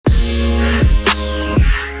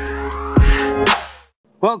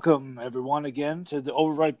Welcome, everyone, again to the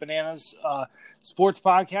Overripe Bananas Sports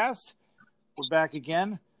Podcast. We're back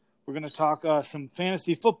again. We're going to talk some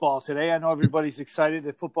fantasy football today. I know everybody's excited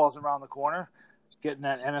that football's around the corner, getting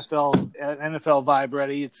that NFL vibe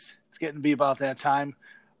ready. It's getting to be about that time.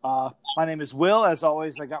 My name is Will. As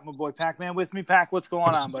always, I got my boy Pac-Man with me. Pac, what's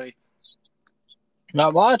going on, buddy?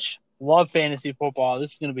 Not much. Love fantasy football.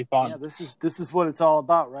 This is going to be fun. Yeah, this is what it's all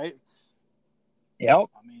about, right? Yep.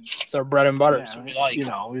 I mean, it's our bread and butter. Yeah, so we like.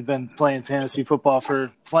 We've been playing fantasy football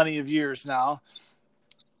for plenty of years now.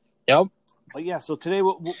 Yep. But yeah, so today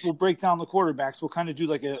we'll break down the quarterbacks. We'll kind of do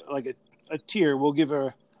like a tier. We'll give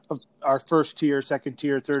our first tier, second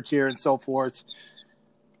tier, third tier, and so forth.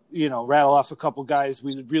 Rattle off a couple guys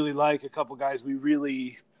we really like, a couple guys we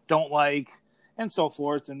really don't like, and so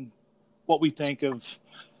forth, and what we think of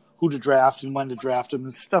who to draft and when to draft them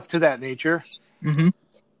and stuff to that nature. Mm-hmm.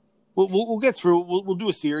 We'll get through. We'll do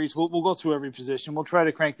a series. We'll go through every position. We'll try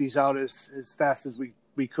to crank these out as fast as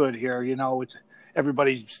we could here. With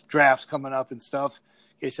everybody's drafts coming up and stuff.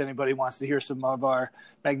 In case anybody wants to hear some of our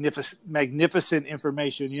magnificent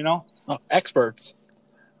information. Experts.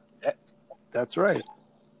 That's right.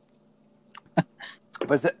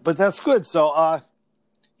 but that's good. So I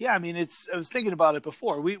was thinking about it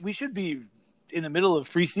before. We should be in the middle of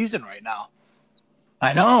preseason right now.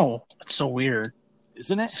 I know. It's so weird.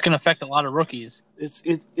 Isn't it? It's going to affect a lot of rookies. It's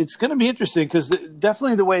going to be interesting because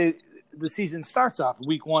definitely the way the season starts off,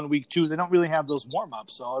 week 1, week 2, they don't really have those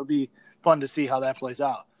warm-ups, so it'll be fun to see how that plays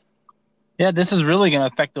out. Yeah, this is really going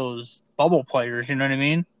to affect those bubble players, you know what I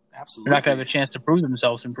mean? Absolutely. They're not going to have a chance to prove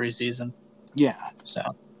themselves in preseason. Yeah. So,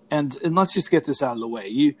 and let's just get this out of the way.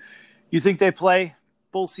 You think they play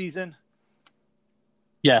full season?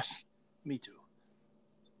 Yes. Me too.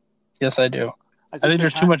 Yes, I do. I think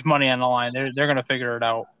there's too much money on the line. They're going to figure it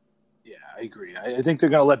out. Yeah, I agree. I think they're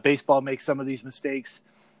going to let baseball make some of these mistakes,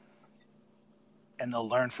 and they'll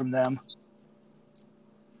learn from them.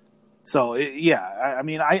 So,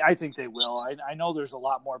 I think they will. I know there's a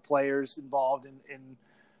lot more players involved in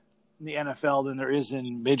the NFL than there is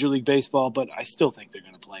in Major League Baseball, but I still think they're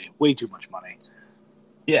going to play way too much money.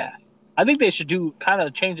 Yeah. I think they should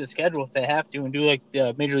change the schedule if they have to and do like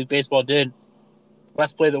Major League Baseball did.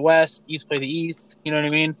 West play the West, East play the East. You know what I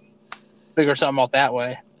mean? Figure something out that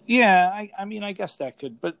way. Yeah, I guess that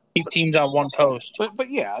could, but keep teams on one coast. But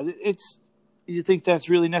yeah, you think that's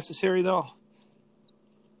really necessary though?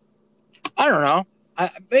 I don't know.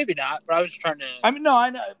 Maybe not, but I was trying to. I know,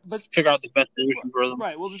 but figure out the best solution for them.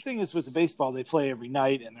 Right. Well, the thing is, with the baseball, they play every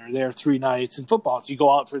night, and they're there 3 nights. In football, it's you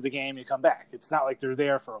go out for the game, you come back. It's not like they're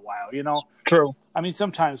there for a while, True. I mean,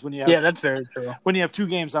 sometimes when you have that's very true. When you have 2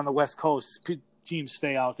 games on the West Coast, teams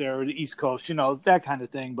stay out there, or the East Coast, that kind of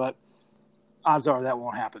thing. But odds are that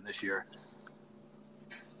won't happen this year.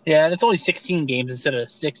 Yeah, and it's only 16 games instead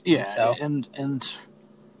of 60. Yeah, so. and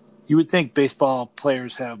you would think baseball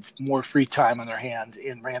players have more free time on their hand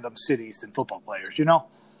in random cities than football players,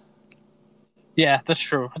 Yeah, that's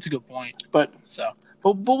true. That's a good point. But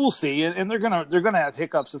we'll see, and they're gonna have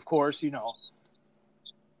hiccups, of course.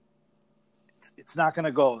 It's not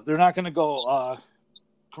gonna go. They're not gonna go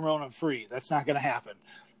Corona free. That's not gonna happen.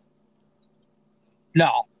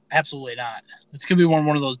 No, absolutely not. It's gonna be one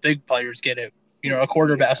of those big players get it.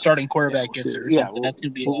 A starting quarterback gets it. That's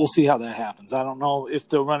gonna be. We'll see how that happens. I don't know if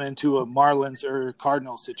they'll run into a Marlins or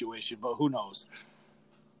Cardinals situation, but who knows?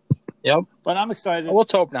 Yep. But I'm excited. Well,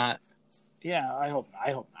 let's hope not. Yeah, I hope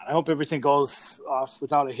not. I hope everything goes off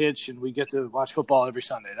without a hitch, and we get to watch football every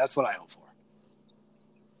Sunday. That's what I hope for.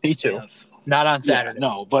 Me too. Yeah, not on Saturday. Yeah,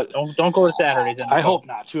 no, but don't go to Saturdays. I hope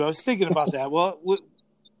not too. I was thinking about that. Well,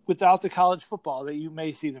 without the college football, that you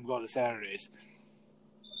may see them go to Saturdays.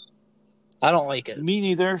 I don't like it. Me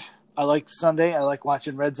neither. I like Sunday. I like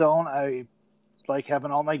watching Red Zone. I like having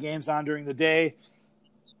all my games on during the day.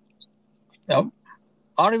 Yep.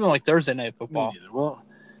 I don't even like Thursday night football. Me neither. Well,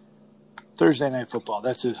 Thursday night football,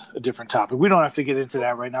 that's a different topic. We don't have to get into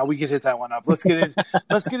that right now. We can hit that one up. Let's get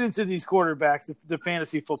into these quarterbacks, the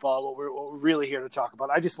fantasy football, what we're really here to talk about.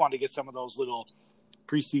 I just wanted to get some of those little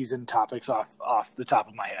preseason topics off the top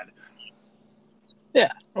of my head.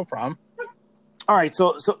 Yeah, no problem. All right,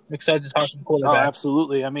 so I'm excited to talk some quarterbacks. Oh,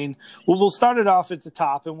 absolutely. I mean, we'll start it off at the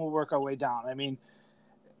top and we'll work our way down. I mean,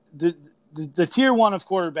 the tier 1 of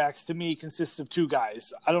quarterbacks to me consists of 2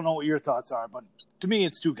 guys. I don't know what your thoughts are, but to me,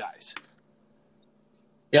 it's 2 guys.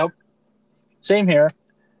 Yep. Same here.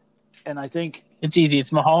 And I think it's easy.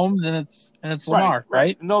 It's Mahomes and it's Lamar,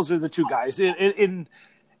 right? And those are the 2 guys. It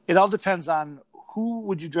all depends on who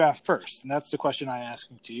would you draft first, and that's the question I ask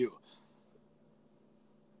to you.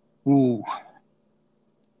 Ooh.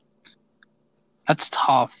 That's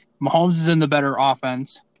tough. Mahomes is in the better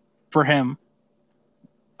offense for him.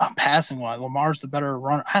 Passing wise, Lamar's the better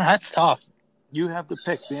runner. That's tough. You have to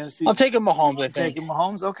pick fantasy. I'm taking Mahomes. I think. Taking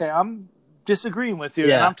Mahomes. Okay, I'm disagreeing with you,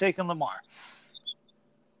 Yeah. and I'm taking Lamar.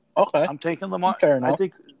 Okay, I'm taking Lamar. Fair enough. I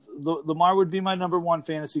think Lamar would be my number one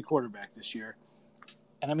fantasy quarterback this year.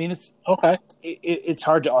 And I mean, it's okay. It's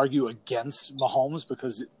hard to argue against Mahomes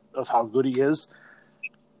because of how good he is.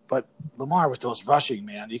 But Lamar with those rushing,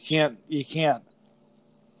 man, you can't beat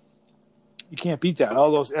that.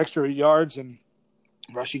 All those extra yards and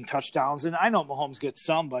rushing touchdowns. And I know Mahomes gets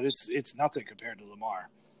some, but it's nothing compared to Lamar.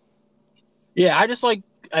 Yeah,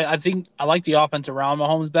 I think I like the offense around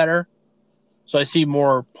Mahomes better. So I see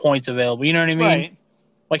more points available. You know what I mean? Right.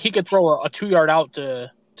 Like he could throw a 2-yard out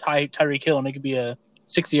to Tyreek Hill and it could be a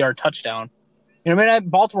 60-yard touchdown. You know what I mean?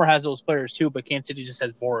 Baltimore has those players too, but Kansas City just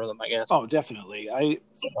has more of them, I guess. Oh, definitely.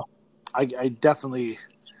 I definitely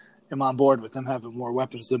am on board with them having more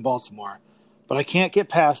weapons than Baltimore. But I can't get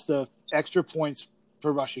past the extra points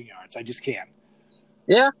per rushing yards. I just can't.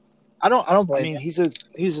 Yeah. I don't blame I mean, you. he's a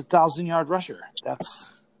 1,000-yard rusher.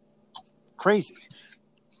 That's crazy.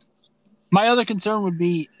 My other concern would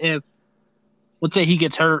be if, let's say he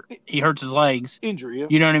gets hurt, he hurts his legs. Injury.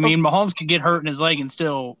 You know what I mean? Mahomes could get hurt in his leg and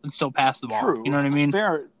still pass the ball. True. You know what I mean?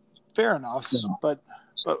 Fair enough. Yeah. But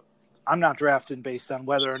I'm not drafting based on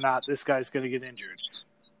whether or not this guy's going to get injured.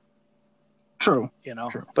 True. You know.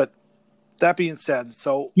 True. But that being said,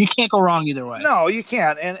 so you can't go wrong either way. No, you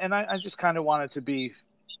can't. And I just kind of wanted to be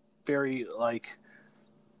very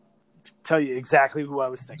tell you exactly who I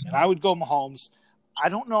was thinking. I would go Mahomes. I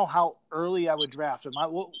don't know how early I would draft him.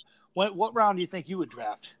 What round do you think you would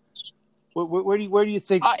draft? Where do you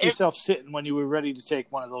think yourself sitting when you were ready to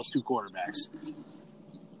take one of those two quarterbacks?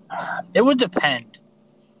 It would depend,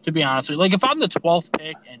 to be honest with you. Like if I'm the 12th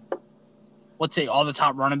pick and let's say all the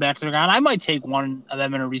top running backs are gone, I might take one of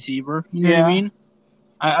them in a receiver. You know what I mean?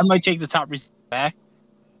 I might take the top receiver back.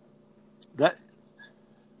 That's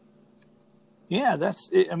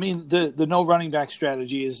it. I mean, the no running back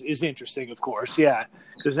strategy is interesting, of course. Yeah,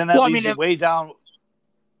 because then that leaves you way down.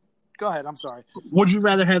 Go ahead. I'm sorry. Would you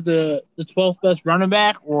rather have the 12th best running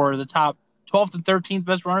back or the top 12th and 13th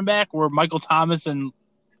best running back or Michael Thomas and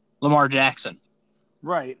Lamar Jackson?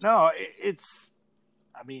 Right. No, it's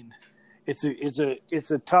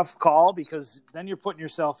a tough call because then you're putting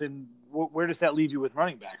yourself in. Where does that leave you with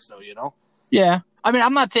running backs, though? You know. Yeah. I mean,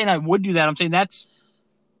 I'm not saying I would do that. I'm saying that's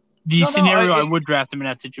the scenario I would draft him in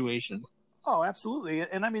that situation. Oh, absolutely.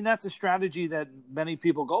 And I mean, that's a strategy that many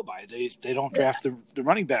people go by. They don't draft the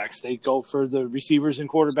running backs. They go for the receivers and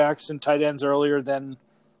quarterbacks and tight ends earlier than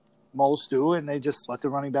most do, and they just let the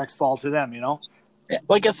running backs fall to them, you know? Yeah.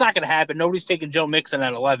 Like, it's not going to happen. Nobody's taking Joe Mixon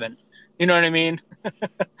at 11. You know what I mean?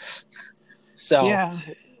 So, yeah.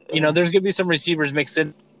 There's going to be some receivers mixed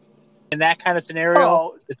in that kind of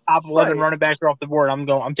scenario. The top 11 running backs are off the board.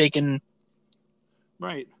 I'm taking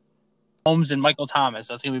right. Holmes and Michael Thomas.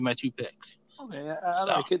 That's going to be my two picks. Okay, I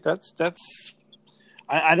like it. That's.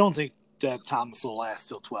 I don't think that Thomas will last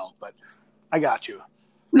till 12, but I got you.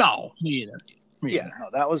 No, me either. No,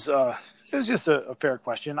 that was it was just a fair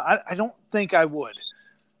question. I don't think I would.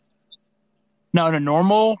 Now, in a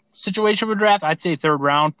normal situation with draft, I'd say third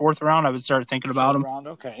round, fourth round. I would start thinking about him. Round,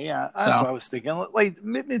 okay, yeah, that's what I was thinking. Like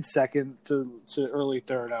mid second to early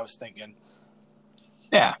third, I was thinking.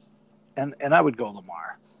 Yeah, and I would go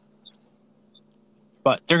Lamar.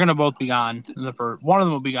 But they're going to both be gone in the first. One of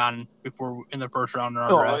them will be gone before in the first round in our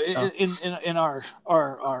draft. So. In our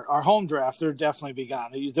home draft, they'll definitely be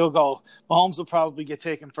gone. They'll go. Mahomes will probably get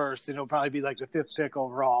taken first, and it'll probably be like the 5th pick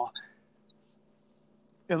overall.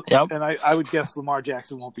 And I would guess Lamar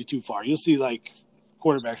Jackson won't be too far. You'll see like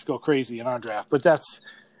quarterbacks go crazy in our draft, but that's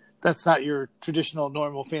not your traditional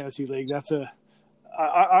normal fantasy league.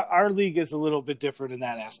 Our league is a little bit different in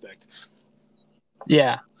that aspect.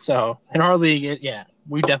 Yeah. So in our league,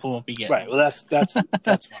 we definitely won't be getting. Right. Well, that's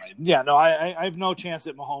fine. Yeah. No, I have no chance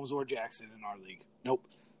at Mahomes or Jackson in our league. Nope.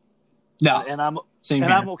 No. And I'm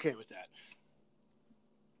okay with that.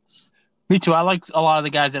 Me too. I like a lot of the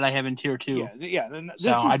guys that I have in tier 2. Yeah.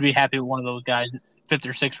 I'd be happy with one of those guys, 5th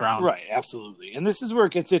or 6th round. Right. Absolutely. And this is where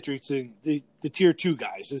it gets interesting. The tier 2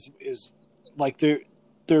 guys is like they're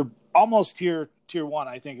almost tier 1.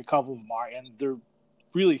 I think a couple of them are, and they're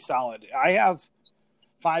really solid. I have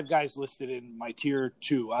 5 guys listed in my tier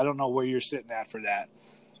 2. I don't know where you're sitting at for that.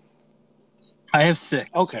 I have 6.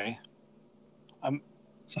 Okay.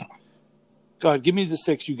 Go ahead. Give me the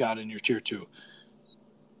 6 you got in your tier 2.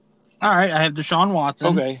 All right. I have Deshaun Watson.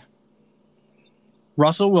 Okay.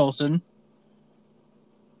 Russell Wilson.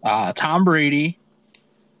 Tom Brady.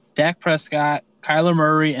 Dak Prescott. Kyler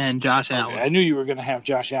Murray and Josh Allen. I knew you were going to have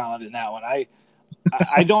Josh Allen in that one.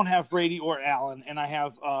 I don't have Brady or Allen, and I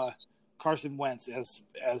have Carson Wentz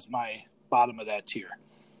as my bottom of that tier.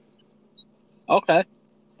 Okay.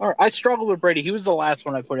 All right. I struggled with Brady. He was the last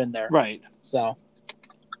one I put in there. Right. So.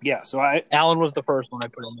 Yeah. So Allen was the first one I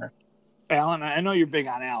put in there. Allen, I know you're big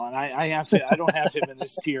on Allen. I don't have him in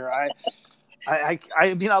this tier. I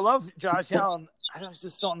mean, I love Josh Allen. I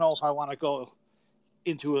just don't know if I want to go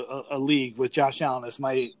into a league with Josh Allen as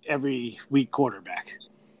my every week quarterback.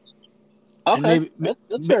 Okay,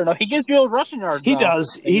 that's fair enough. He gives you a rushing yards. He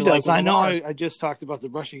does. He does. I know. I just talked about the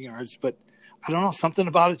rushing yards, but I don't know. Something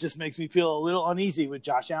about it just makes me feel a little uneasy with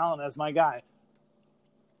Josh Allen as my guy.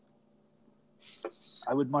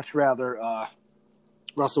 I would much rather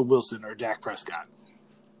Russell Wilson or Dak Prescott.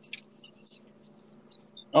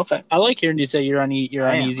 Okay, I like hearing you say you're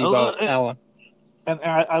uneasy about Allen. And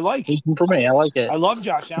I like it. For me, I like it. I love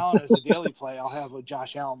Josh Allen as a daily play. I'll have a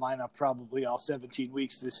Josh Allen lineup probably all 17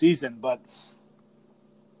 weeks this season, but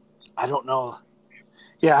I don't know.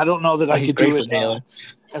 Yeah, I don't know that I could do it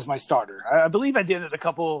as my starter. I believe I did it a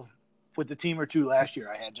couple with the team or two last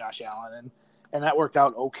year. I had Josh Allen, and that worked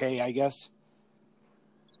out okay, I guess.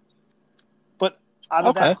 But out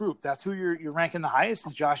of that group, that's who you're ranking the highest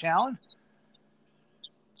is Josh Allen?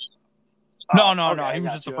 No. He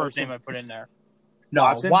was just the first name I put in there. No,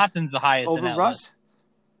 Watson's the highest over in Russ.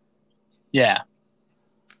 Yeah.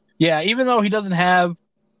 Even though he doesn't have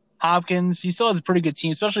Hopkins, he still has a pretty good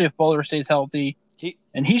team, especially if Fuller stays healthy.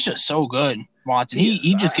 And he's just so good, Watson.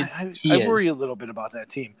 He just gets. I worry a little bit about that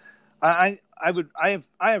team. I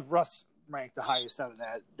have Russ ranked the highest out of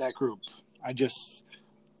that group.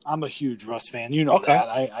 I'm a huge Russ fan. You know that.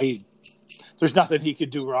 I there's nothing he could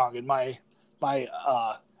do wrong in my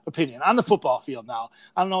opinion on the football field. Now,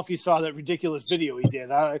 I don't know if you saw that ridiculous video he did.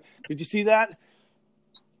 Did you see that?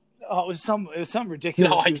 Oh, it was some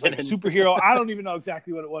ridiculous. No, he was like a superhero. I don't even know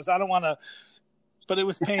exactly what it was. I don't want to, but it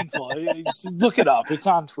was painful. Look it up. It's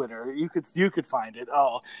on Twitter. You could find it.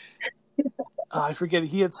 I forget.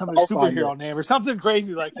 He had some superhero name or something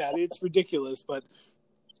crazy like that. It's ridiculous, but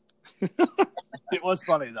it was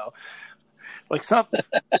funny though. Like something.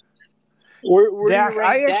 Where Dak,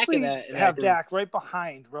 I actually have Dak right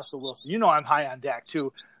behind Russell Wilson. You know I'm high on Dak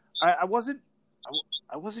too. I wasn't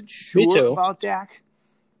sure about Dak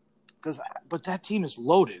but that team is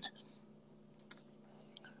loaded.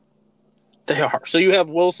 They are. So you have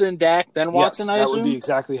Wilson, Dak, then Watson. Yes, that would be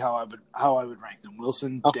exactly how I would rank them.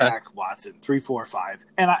 Wilson, Dak, Watson, 3, 4, 5,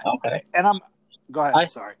 and I'm. Go ahead.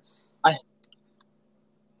 Sorry.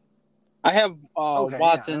 I have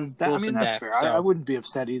Watson. Yeah. Wilson, that's Dak, fair. So. I wouldn't be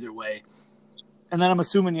upset either way. And then I'm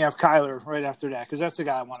assuming you have Kyler right after that because that's the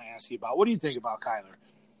guy I want to ask you about. What do you think about Kyler?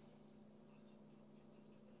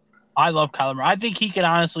 I love Kyler Murray. I think he could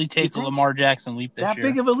honestly take the Lamar Jackson leap this year. That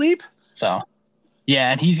big of a leap? So,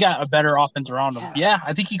 yeah, and he's got a better offense around him. Yeah,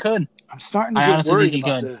 I think he could. I'm starting to get worried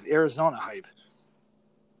about the Arizona hype.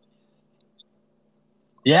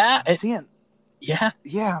 Yeah. I'm seeing that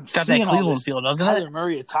Cleveland field, doesn't Kyler it?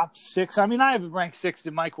 Murray, a top 6. I mean, I have ranked 6th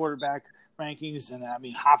in my quarterback rankings, and I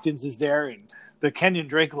mean, Hopkins is there, and the Kenyon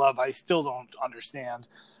Drake love I still don't understand.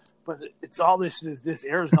 But it's all this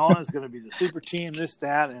Arizona is going to be the super team, this,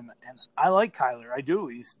 that, and I like Kyler. I do.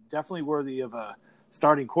 He's definitely worthy of a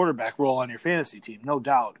starting quarterback role on your fantasy team, no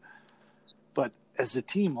doubt. But as a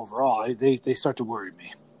team overall, they start to worry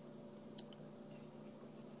me.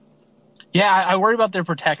 Yeah, I worry about their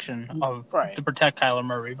protection to protect Kyler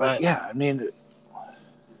Murray. But yeah, I mean,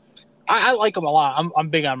 I like him a lot. I'm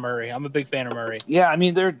big on Murray. I'm a big fan of Murray. Yeah, I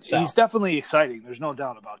mean, he's definitely exciting. There's no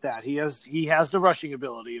doubt about that. He has the rushing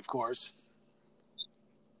ability, of course,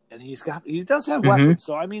 and he does have weapons.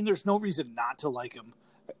 So I mean, there's no reason not to like him.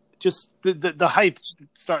 Just the hype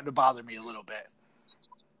starting to bother me a little bit.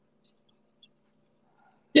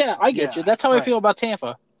 Yeah, I get you. That's how I feel about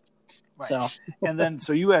Tampa. Right. So and then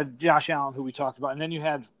you had Josh Allen, who we talked about, and then you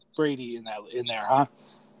had Brady in there, huh?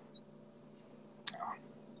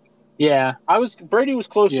 Yeah, Brady was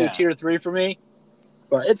close to a tier 3 for me,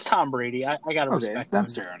 but it's Tom Brady. I got to respect him.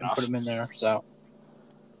 That's fair enough. Put him in there. So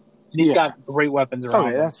he's got great weapons around.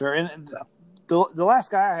 Okay, that's fair. And the last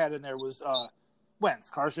guy I had in there was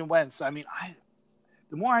Carson Wentz. I mean,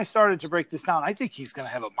 the more I started to break this down, I think he's going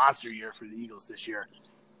to have a monster year for the Eagles this year.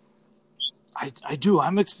 I do.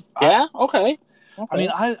 Okay. I mean,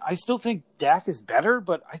 I still think Dak is better,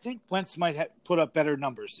 but I think Wentz might put up better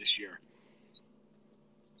numbers this year.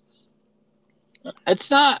 It's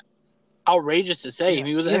not outrageous to say.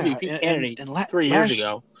 He was an MVP candidate 3 years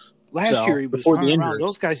ago. Last year he was throwing around.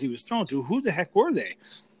 Those guys he was thrown to, who the heck were they?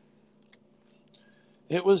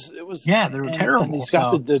 It was. Yeah, they were terrible. And he's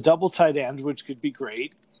got the double tight end, which could be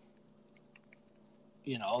great.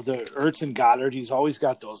 You know, the Ertz and Goddard. He's always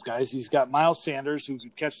got those guys. He's got Miles Sanders, who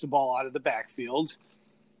could catch the ball out of the backfield.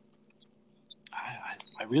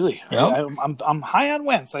 I really, yep. I'm high on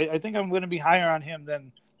Wentz. I think I'm going to be higher on him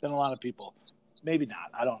than a lot of people. Maybe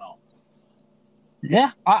not. I don't know.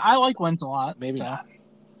 Yeah, I like Wentz a lot. Maybe not.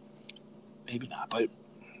 But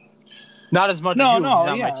not as much as you. He's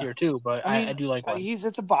on my tier 2, but I do like Wentz. He's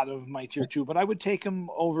at the bottom of my tier 2, but I would take him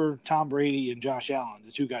over Tom Brady and Josh Allen,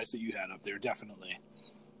 the two guys that you had up there, definitely.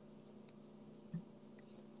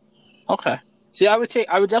 Okay. See, I would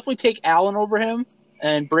definitely take Allen over him,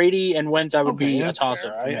 and Brady and Wentz I would be a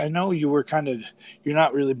toss-up. I know you were you're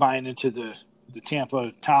not really buying into the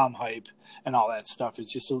Tampa Tom hype and all that stuff.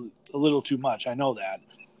 It's just a little too much. I know that.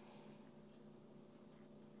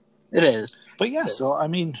 It is. But yeah, so I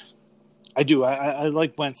mean, I do. I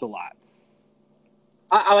like Wentz a lot.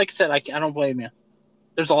 I like I said, I don't blame you.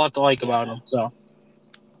 There's a lot to like about him. So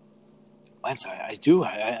Wentz, I do.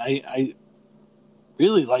 I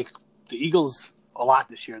really like the Eagles a lot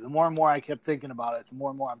this year. The more and more I kept thinking about it, the more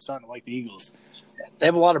and more I'm starting to like the Eagles. They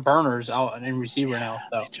have a lot of burners out in receiver now.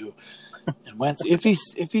 So. They do. And Wentz, if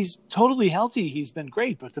he's totally healthy, he's been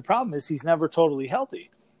great. But the problem is he's never totally healthy.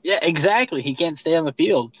 Yeah, exactly. He can't stay on the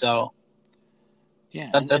field. So yeah,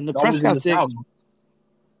 and the Prescott thing,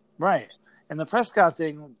 right? And the Prescott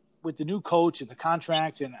thing with the new coach and the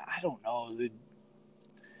contract, and I don't know.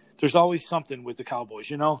 There's always something with the Cowboys,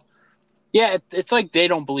 you know. Yeah, it's like they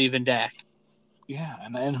don't believe in Dak. Yeah,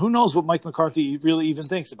 and who knows what Mike McCarthy really even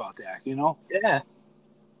thinks about Dak, you know? Yeah.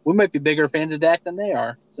 We might be bigger fans of Dak than they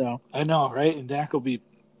are. So I know, right? And Dak will be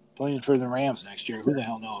playing for the Rams next year. Who the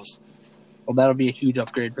hell knows? Well, that'll be a huge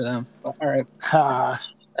upgrade for them. All right.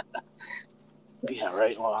 Yeah,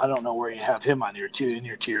 right. Well, I don't know where you have him on your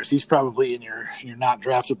tiers. He's probably in your not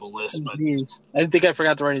draftable list. But I didn't think I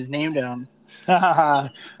forgot to write his name down. I'm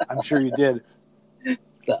sure you did.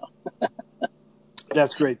 So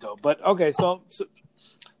that's great, though. But okay, so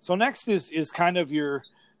next is kind of your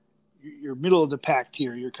middle of the pack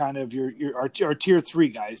tier. You're kind of our tier 3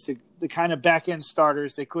 guys, the kind of back end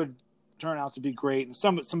starters. They could turn out to be great, and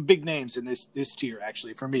some big names in this tier.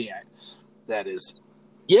 Actually, for me, that is.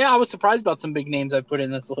 Yeah, I was surprised about some big names I put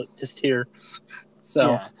in this tier.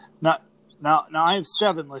 So yeah. Now I have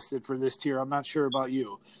 7 listed for this tier. I'm not sure about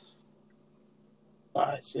you.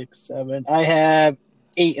 5, 6, 7. I have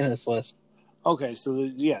 8 in this list. Okay, so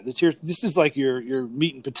the tier. This is like your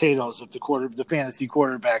meat and potatoes of the fantasy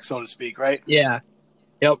quarterback, so to speak, right? Yeah.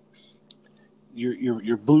 Yep.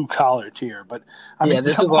 Your blue collar tier, but I mean,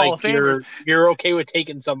 this is like you're okay with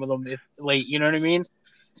taking some of them late. You know what I mean?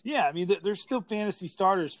 Yeah, I mean, there's still fantasy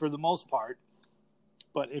starters for the most part,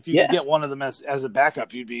 but if you could get one of them as a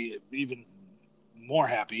backup, you'd be even more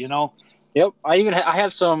happy, you know? Yep. I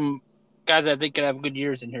have some guys I think could have good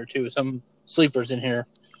years in here too. Some sleepers in here.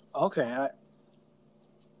 Okay.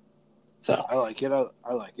 I like it.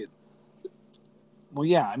 I like it. Well,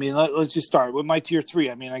 yeah. I mean, let's just start with my tier 3.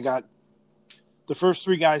 I mean, I got the first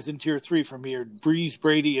 3 guys in tier 3 for me are Breeze,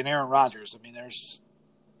 Brady, and Aaron Rodgers. I mean, there's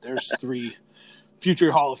 3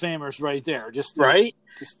 future Hall of Famers right there. Just to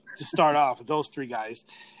start off with those 3 guys,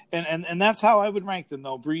 and that's how I would rank them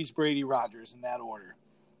though: Breeze, Brady, Rodgers in that order.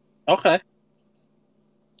 Okay.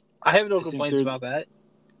 I have no complaints about that.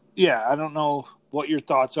 Yeah, I don't know what your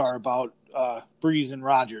thoughts are about Breeze and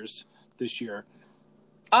Rodgers this year.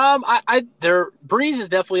 Breeze is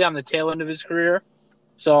definitely on the tail end of his career,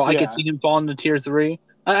 so I could see him falling to tier 3.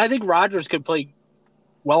 I think Rodgers could play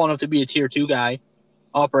well enough to be a tier 2 guy,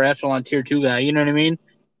 upper echelon tier 2 guy. You know what I mean?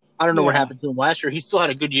 I don't know what happened to him last year. He still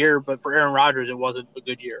had a good year, but for Aaron Rodgers, it wasn't a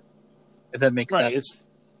good year. If that makes sense.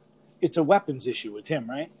 It's a weapons issue with him,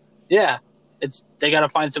 right? Yeah, they got to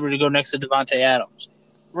find somebody to go next to Devontae Adams.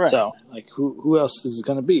 Right. So, like, who else is it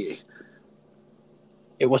going to be?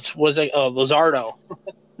 It was Lazardo.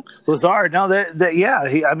 Lazard. No,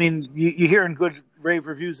 I mean, you're hearing good rave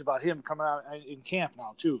reviews about him coming out in camp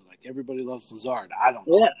now too. Like everybody loves Lazard. I don't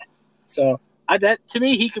know. Yeah. So that to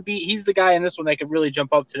me, he's the guy in this one that could really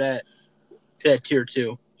jump up to that tier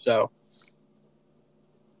 2. So.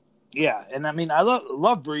 Yeah, and I mean, I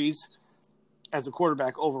love Breeze as a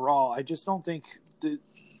quarterback overall. I just don't think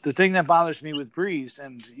the thing that bothers me with Breeze,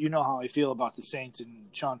 and you know how I feel about the Saints and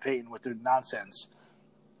Sean Payton with their nonsense,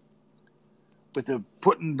 with the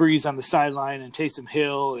putting Breeze on the sideline and Taysom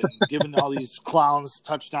Hill and giving all these clowns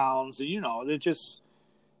touchdowns, and they're just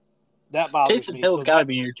that bothers me. Taysom Hill's got to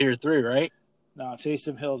be in your tier 3, right? No,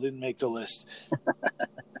 Taysom Hill didn't make the list.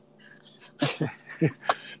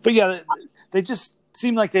 But yeah, they just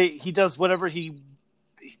seem like he does whatever he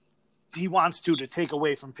he wants to take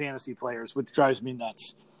away from fantasy players, which drives me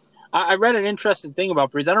nuts. I read an interesting thing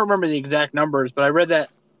about Brees. I don't remember the exact numbers, but I read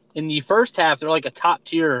that in the first half, they're like a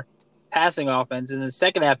top-tier passing offense. In the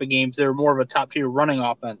second half of games, they're more of a top-tier running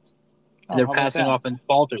offense. And their passing offense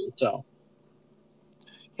faltered. So,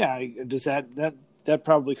 yeah, does that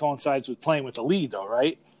probably coincides with playing with the lead, though,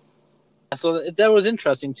 right? So that was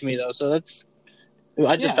interesting to me, though. So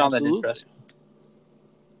I just found that interesting.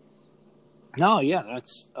 No, yeah,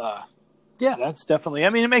 that's definitely. I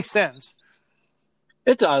mean, it makes sense.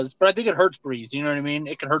 It does, but I think it hurts Brees. You know what I mean?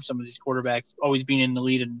 It can hurt some of these quarterbacks always being in the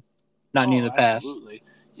lead and not needing the pass. Absolutely.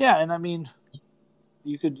 Yeah, and I mean,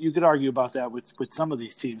 you could argue about that with some of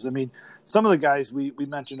these teams. I mean, some of the guys we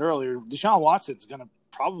mentioned earlier, Deshaun Watson's going to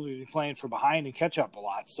probably be playing from behind and catch up a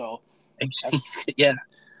lot. So, yeah,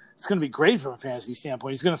 it's going to be great from a fantasy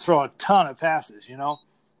standpoint. He's going to throw a ton of passes. You know,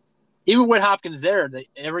 even with Hopkins there, the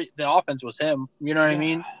offense was him. You know what I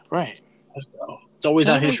mean? Right. It's always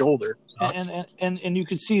on his shoulder. And you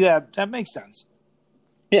could see that makes sense.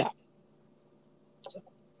 Yeah.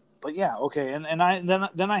 But yeah, okay. And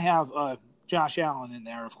I have Josh Allen in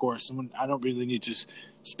there, of course. And I don't really need to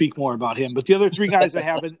speak more about him. But the other three guys I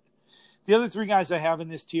have in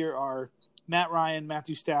this tier are Matt Ryan,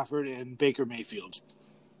 Matthew Stafford, and Baker Mayfield.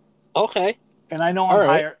 Okay. And I know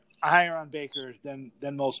I'm higher on Baker than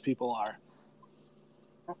most people are.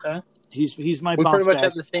 Okay. He's my we bounce back. We pretty much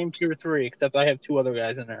have the same tier 3, except I have 2 other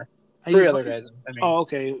guys in there. 3 other guys. I mean. Oh,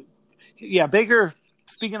 okay. Yeah, Baker.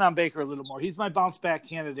 Speaking on Baker a little more, he's my bounce back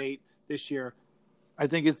candidate this year. I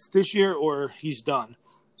think it's this year or he's done.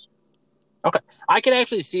 Okay, I can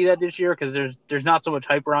actually see that this year because there's not so much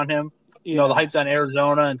hype around him. Yeah. You know, the hype's on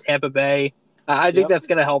Arizona and Tampa Bay. I think that's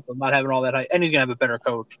going to help him not having all that hype, and he's going to have a better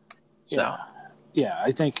coach. So, yeah,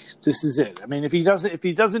 I think this is it. I mean, if he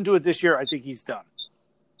doesn't do it this year, I think he's done.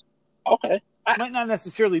 Okay. Might not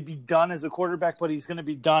necessarily be done as a quarterback, but he's going to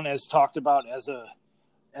be done as talked about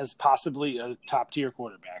as possibly a top-tier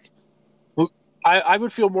quarterback. I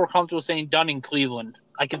would feel more comfortable saying done in Cleveland.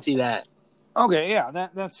 I can see that. Okay, yeah,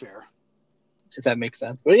 that's fair. If that makes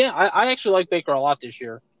sense. But, yeah, I actually like Baker a lot this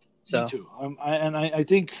year. So. Me too. I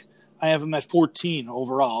think I have him at 14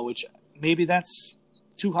 overall, which maybe that's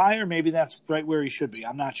too high or maybe that's right where he should be.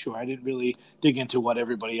 I'm not sure. I didn't really dig into what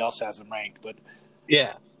everybody else has him ranked, but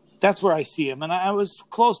yeah. That's where I see him. And I was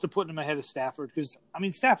close to putting him ahead of Stafford because, I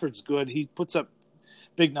mean, Stafford's good. He puts up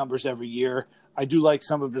big numbers every year. I do like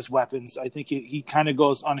some of his weapons. I think he kind of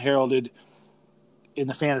goes unheralded in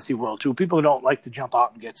the fantasy world, too. People don't like to jump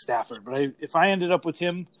out and get Stafford. But if I ended up with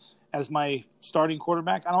him as my starting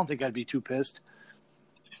quarterback, I don't think I'd be too pissed.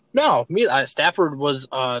 No, Stafford was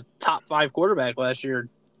a top 5 quarterback last year.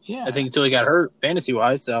 Yeah. I think until he got hurt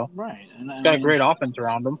fantasy-wise. So right. And he's got a great offense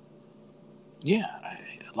around him. Yeah, I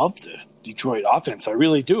love the Detroit offense. I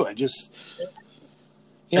really do. It's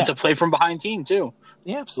a play from behind team too.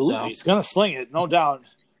 Yeah, absolutely. So. He's going to sling it, no doubt.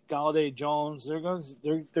 Galladay, Jones, they're going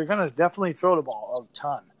to definitely throw the ball a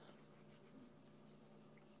ton.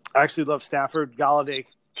 I actually love Stafford Galladay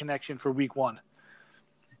connection for week 1.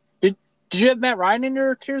 Did you have Matt Ryan in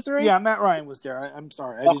your tier 3? Yeah, Matt Ryan was there. I'm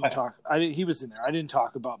sorry, I didn't talk. He was in there. I didn't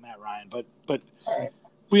talk about Matt Ryan, but.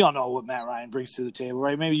 We all know what Matt Ryan brings to the table,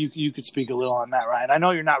 right? Maybe you could speak a little on Matt Ryan. I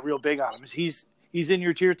know you're not real big on him. He's in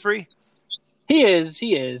your tier 3? He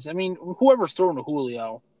is. I mean, whoever's throwing to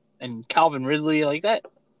Julio and Calvin Ridley like that,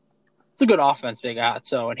 it's a good offense they got.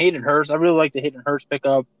 So, and Hayden Hurst, I really like the Hayden Hurst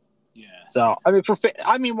pickup. Yeah. So,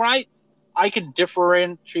 I mean, when I could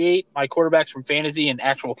differentiate my quarterbacks from fantasy and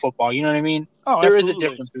actual football. You know what I mean? Oh, there absolutely. is a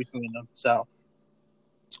difference between them. So,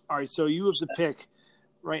 all right. So you have the pick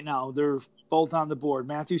right now. They're both on the board.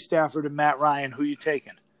 Matthew Stafford and Matt Ryan. Who you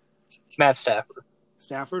taking? Matt Stafford.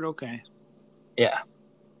 Stafford. Okay. Yeah,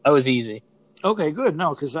 that was easy. Okay, good.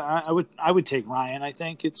 No, because I would take Ryan. I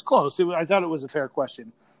think it's close. I thought it was a fair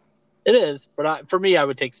question. It is, but for me, I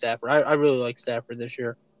would take Stafford. I really like Stafford this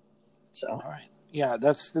year. So all right, yeah,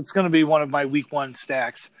 it's going to be one of my week 1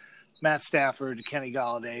 stacks. Matt Stafford, Kenny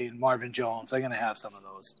Galladay, and Marvin Jones. I'm going to have some of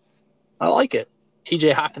those. I like it.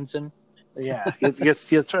 T.J. Hockenson. Yeah, I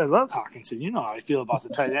love Hockenson. You know how I feel about the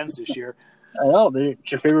tight ends this year. I know.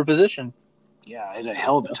 It's your favorite position. Yeah, I had a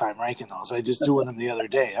hell of a time ranking those. I just doing them the other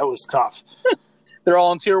day. That was tough. They're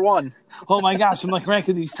all in tier 1. Oh, my gosh. I'm like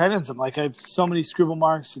ranking these tight ends. I'm like, I have so many scribble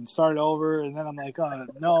marks and start over. And then I'm like, oh,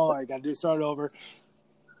 no, I got to start over.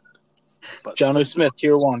 But Jonnu Smith,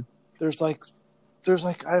 tier 1. There's like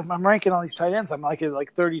I'm ranking all these tight ends. I'm like at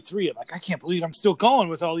 33. I'm like, I can't believe I'm still going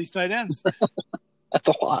with all these tight ends. That's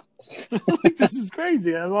a lot. Like, this is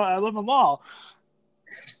crazy. I love them all.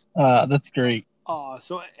 That's great.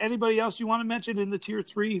 So anybody else you want to mention in the tier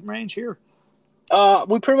 3 range here?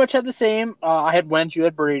 We pretty much had the same. I had Wentz, you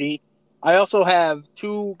had Brady. I also have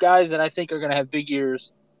two guys that I think are going to have big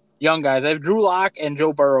years, young guys. I have Drew Lock and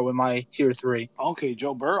Joe Burrow in my tier 3. Okay,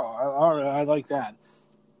 Joe Burrow. I like that.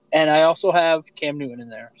 And I also have Cam Newton in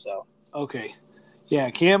there. So okay, yeah,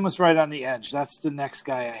 Cam was right on the edge. That's the next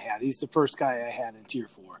guy I had. He's the first guy I had in tier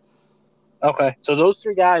 4. Okay, so those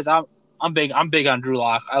 3 guys, I'm big. I'm big on Drew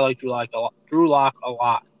Lock. I like Drew Lock a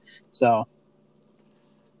lot. So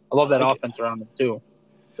I love that offense around him too.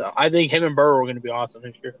 So I think him and Burrow are going to be awesome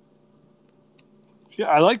this year. Yeah,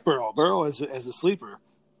 I like Burrow. Burrow as a sleeper.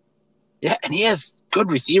 Yeah, and he has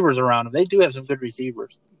good receivers around him. They do have some good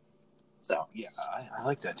receivers. So yeah, I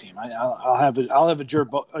like that team. I'll have a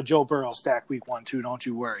Joe Burrow stack week 1 too. Don't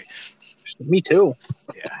you worry. Me too.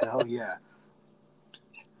 Yeah, hell yeah.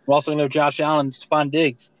 We're also going to have Josh Allen and Stephon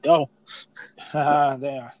Diggs. Let's go.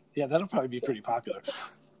 Yeah, that'll probably be pretty popular.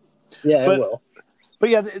 Yeah, it will. But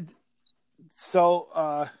yeah, so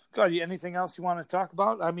God, anything else you want to talk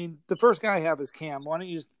about? I mean, the first guy I have is Cam. Why don't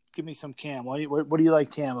you just give me some Cam? What do you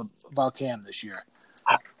like about Cam this year?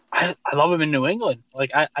 I love him in New England.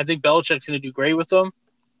 Like I think Belichick's going to do great with him.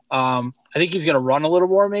 I think he's going to run a little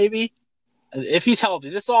more, maybe, if he's healthy.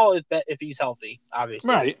 This is all if he's healthy, obviously.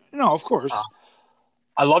 Right? No, of course.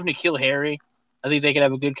 I love N'Keal Harry. I think they could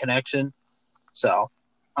have a good connection. So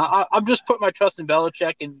I'm just putting my trust in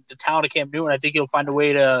Belichick and the talent of Cam Newton. I think he'll find a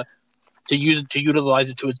way to utilize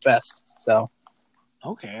it to its best. So.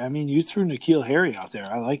 Okay, I mean, you threw N'Keal Harry out there.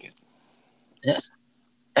 I like it. Yes.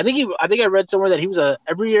 I think I read somewhere that he was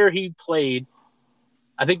every year he played,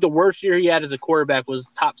 I think the worst year he had as a quarterback was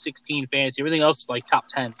top 16 fantasy. Everything else was like top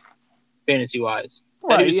 10 fantasy wise.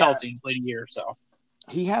 Right, and he was healthy and played a year, so.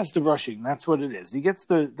 He has the rushing. That's what it is. He gets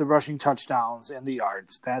the rushing touchdowns and the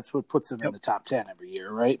yards. That's what puts him in the top 10 every year,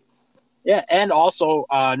 right? Yeah, and also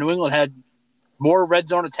New England had more red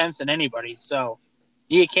zone attempts than anybody. So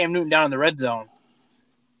you get Cam Newton down in the red zone.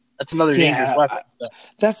 That's another dangerous weapon.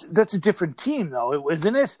 That's a different team, though,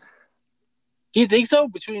 isn't it? Do you think so?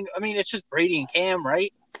 It's just Brady and Cam,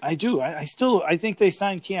 right? I do. I think they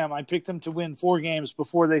signed Cam. I picked them to win 4 games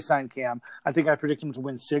before they signed Cam. I think I predict them to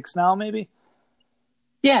win 6 now, maybe.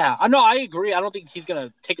 Yeah, I know. I agree. I don't think he's going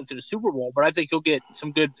to take him to the Super Bowl, but I think he'll get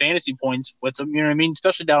some good fantasy points with him. You know what I mean?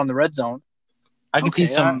 Especially down in the red zone. I can see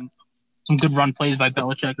some good run plays by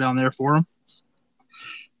Belichick down there for him.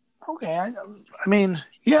 Okay, I mean,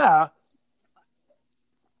 yeah.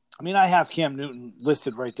 I mean, I have Cam Newton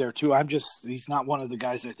listed right there too. He's not one of the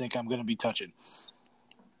guys I think I'm going to be touching.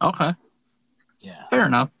 Okay. Yeah. Fair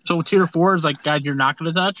enough. So tier 4 is like guys you're not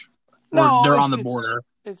going to touch? Or they're on the border?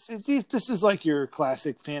 This is like your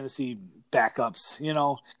classic fantasy backups,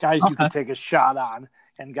 guys you can take a shot on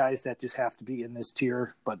and guys that just have to be in this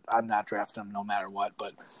tier, but I'm not drafting them no matter what.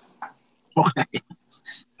 But okay.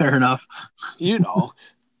 Fair enough.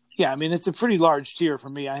 Yeah, I mean, it's a pretty large tier for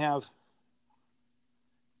me. I have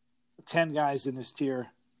 10 guys in this tier.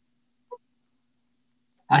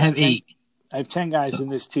 I have 8. I have 10 guys in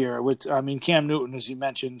this tier. Cam Newton, as you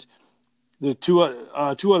mentioned, the two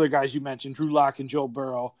other guys you mentioned, Drew Lock and Joe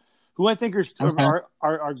Burrow, who I think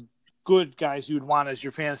are good guys you would want as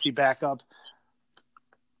your fantasy backup.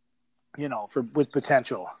 With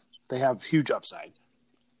potential, they have huge upside.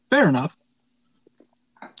 Fair enough.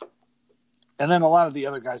 And then a lot of the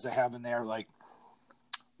other guys I have in there, like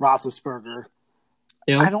Roethlisberger.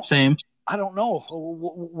 Yeah, same. I don't know.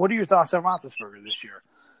 What are your thoughts on Roethlisberger this year?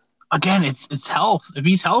 Again, it's health. If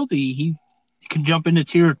he's healthy, he can jump into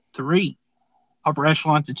tier 3, upper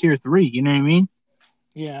echelon to tier 3. You know what I mean?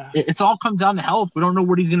 Yeah. It's all comes down to health. We don't know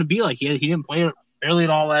what he's going to be like. He didn't play barely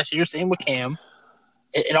at all last year. Same with Cam.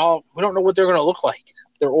 We don't know what they're going to look like.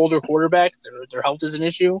 They're older quarterbacks. Their health is an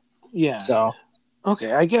issue. Yeah. So.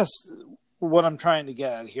 Okay, I guess what I'm trying to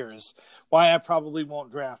get at here is why I probably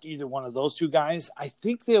won't draft either one of those two guys. I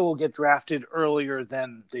think they will get drafted earlier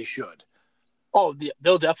than they should. Oh,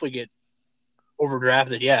 they'll definitely get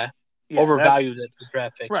overdrafted, yeah. Overvalued at the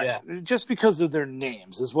draft picks, right. Yeah. Just because of their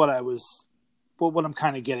names is what I'm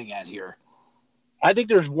kind of getting at here. I think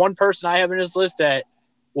there's one person I have in this list that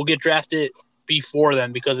will get drafted before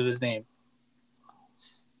them because of his name.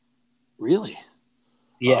 Really?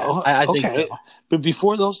 Yeah, I think so. But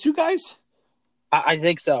before those two guys? I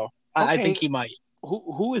think so. Okay. I think he might.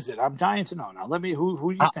 Who is it? I'm dying to know now. Who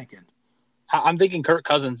are you thinking? I'm thinking Kirk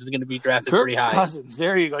Cousins is going to be drafted pretty high. Kirk Cousins,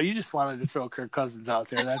 there you go. You just wanted to throw Kirk Cousins out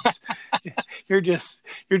there. That's you're just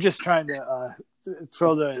trying to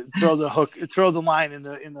throw the hook, throw the line in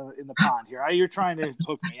the pond here. You're trying to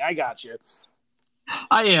hook me. I got you.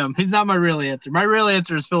 I am. He's not my real answer. My real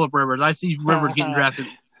answer is Phillip Rivers. I see Rivers getting drafted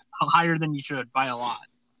higher than you should by a lot.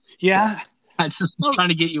 Yeah. I'm just trying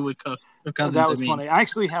to get you with Cook. Cousins, that was funny. I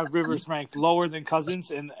actually have Rivers ranked lower than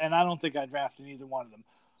Cousins, and I don't think I'd draft in either one of them.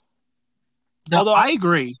 No, although I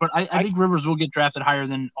agree, but I think Rivers will get drafted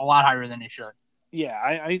a lot higher than he should. Yeah,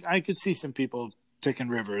 I could see some people picking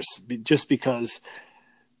Rivers just because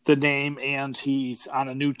the name, and he's on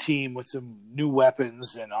a new team with some new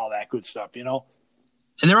weapons and all that good stuff, you know?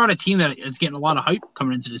 And they're on a team that is getting a lot of hype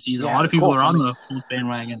coming into the season. Yeah, a lot of people are on the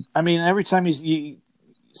bandwagon. I mean, every time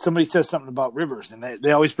somebody says something about Rivers, and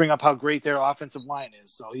they always bring up how great their offensive line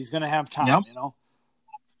is. So he's going to have time, you know?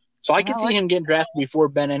 So I can see him getting drafted before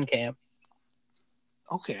Ben and Cam.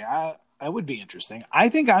 Okay, I would be interesting. I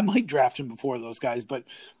think I might draft him before those guys, but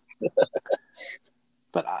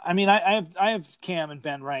but I mean, I have Cam and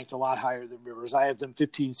Ben ranked a lot higher than Rivers. I have them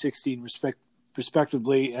 15, 16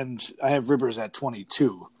 respectively, and I have Rivers at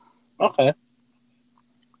 22. Okay.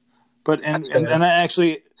 But and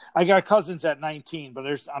I got Cousins at 19, but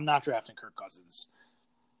I'm not drafting Kirk Cousins.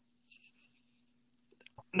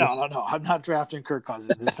 No, I'm not drafting Kirk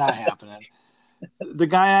Cousins. It's not happening. The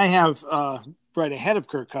guy I have right ahead of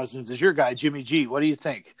Kirk Cousins is your guy, Jimmy G. What do you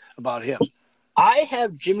think about him? I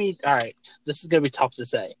have Jimmy. All right, this is going to be tough to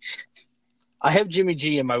say. I have Jimmy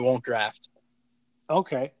G in my won't draft.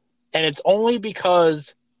 Okay. And it's only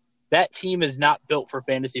because that team is not built for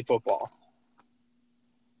fantasy football.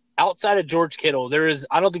 Outside of George Kittle,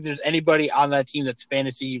 I don't think there's anybody on that team that's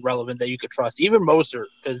fantasy relevant that you could trust. Even Mostert,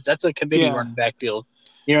 because that's a committee running backfield.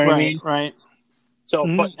 You know what I mean? Right. So,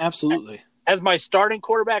 but absolutely. As my starting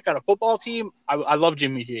quarterback on a football team, I love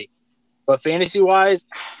Jimmy G. But fantasy-wise,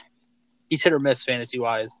 he's hit or miss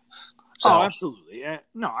fantasy-wise. So. Oh, absolutely.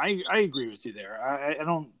 No, I agree with you there. I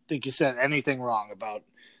don't think you said anything wrong about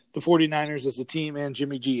the 49ers as a team and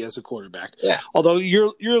Jimmy G as a quarterback. Yeah. Although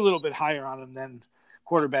you're a little bit higher on him than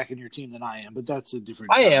quarterback in your team than I am, but that's a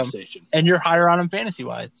different conversation. And you're higher on him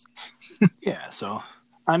fantasy-wise. Yeah, so,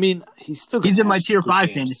 I mean, he's in my tier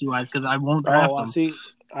 5 fantasy-wise because I won't draft him. See,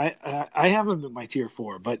 I have him in my tier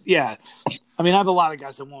 4, but yeah, I mean, I have a lot of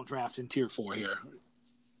guys that won't draft in tier 4 here.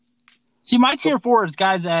 See, my tier 4 is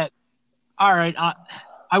guys that, all right,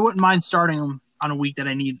 I wouldn't mind starting them on a week that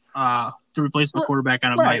I need to replace my quarterback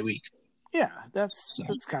on a bye week. Yeah, that's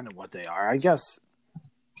kind of what they are, I guess.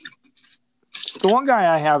 The one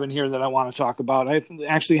guy I have in here that I want to talk about, I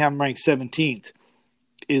actually have him ranked 17th,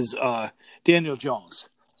 is Daniel Jones.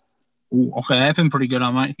 Ooh, okay, I have him pretty good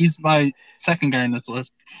on mine. He's my second guy in this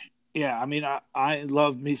list. Yeah, I mean, I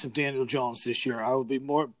love me some Daniel Jones this year. I will be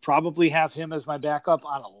probably have him as my backup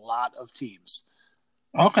on a lot of teams.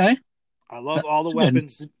 Okay. I love all the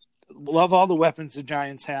weapons. Good. Love all the weapons the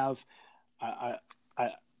Giants have. I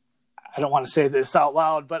don't want to say this out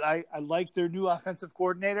loud, but I like their new offensive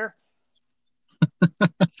coordinator.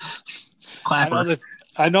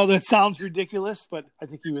 I know that sounds ridiculous, but I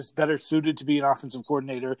think he was better suited to be an offensive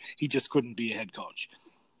coordinator. He just couldn't be a head coach.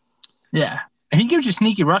 Yeah. And he gives you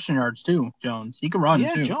sneaky rushing yards too, Jones. He can run too.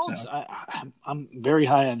 Yeah, Jones. So. I'm very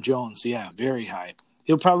high on Jones. Yeah, very high.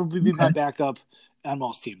 He'll probably be my backup on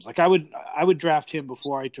most teams. Like I would draft him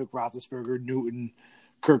before I took Roethlisberger, Newton,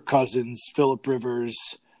 Kirk Cousins, Phillip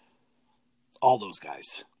Rivers, all those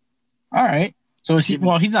guys. All right. So he's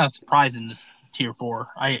not surprised in this tier 4.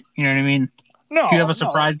 You know what I mean? No. Do you have a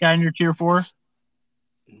surprise guy in your tier 4?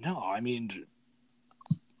 No, I mean,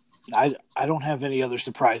 I don't have any other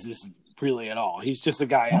surprises really at all. He's just a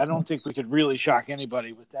guy. I don't think we could really shock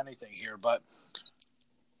anybody with anything here, but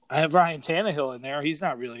I have Ryan Tannehill in there. He's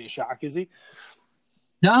not really a shock, is he?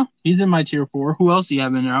 No, he's in my tier 4. Who else do you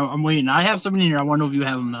have in there? I'm waiting. I have somebody in here. I want to know if you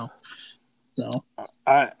have him though. So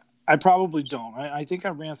I probably don't. I think I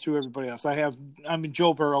ran through everybody else.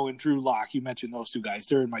 Joe Burrow and Drew Lock. You mentioned those two guys.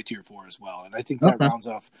 They're in my tier 4 as well, and I think that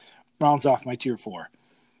rounds off my tier 4.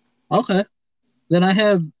 Okay. Then I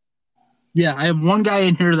have one guy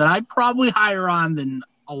in here that I'm probably higher on than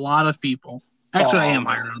a lot of people. Actually, I am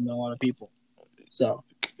higher on than a lot of people. So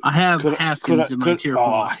I have Haskins in my tier 4.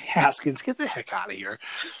 Oh, Haskins, get the heck out of here!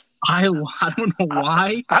 I don't know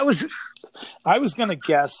why. I was gonna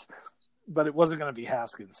guess, but it wasn't gonna be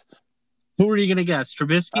Haskins. Who were you gonna guess?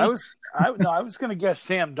 Trubisky? I was gonna guess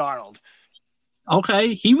Sam Darnold.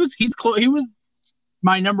 Okay, he was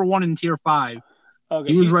my number 1 in tier 5.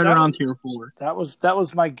 Okay, he was right around tier 4. That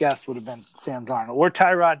was my guess. Would have been Sam Darnold or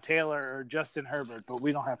Tyrod Taylor or Justin Herbert, but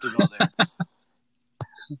we don't have to go there.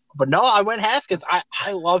 But no, I went Haskins.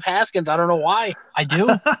 I love Haskins. I don't know why. I do.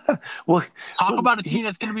 Talk about a team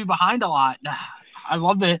that's going to be behind a lot. I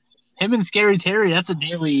love it. Him and Scary Terry. That's a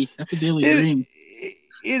daily dream.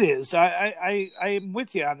 It is. I'm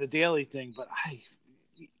with you on the daily thing, but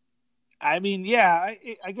I mean, yeah.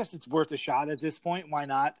 I guess it's worth a shot at this point. Why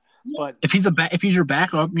not? But if he's your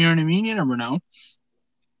backup, you know what I mean. You never know.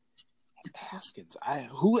 Haskins.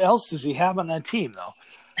 Who else does he have on that team though?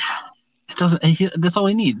 It doesn't. That's all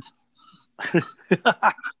he needs.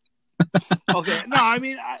 Okay. No, I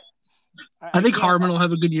mean, I think Harmon will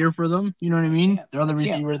have a good year for them. You know what I mean? They're the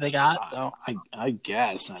receiver they got. So I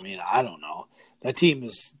guess. I mean, I don't know. That team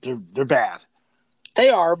is they're bad. They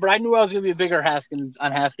are, but I knew I was going to be a bigger Haskins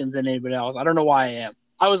than anybody else. I don't know why I am.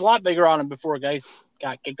 I was a lot bigger on him before guys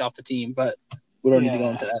got kicked off the team, but we don't need to go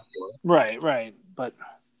into that. Right. But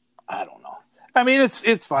I don't know. I mean,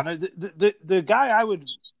 it's fun. The guy I would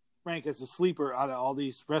rank as a sleeper out of all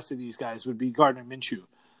these rest of these guys would be Gardner Minshew.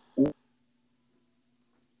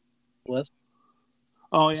 What?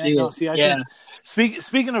 Oh yeah, I think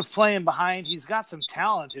speaking of playing behind, he's got some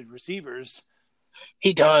talented receivers.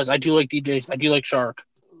 He does. I do like DJ. I do like Shark.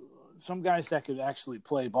 Some guys that could actually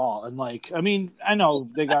play ball, and I know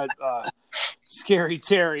they got Scary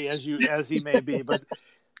Terry as he may be, but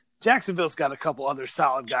Jacksonville's got a couple other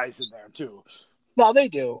solid guys in there too. No, they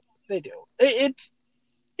do. It's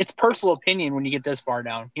personal opinion when you get this far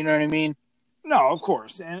down. You know what I mean? No, of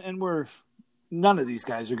course, and none of these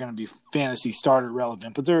guys are going to be fantasy starter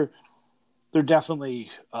relevant, but they're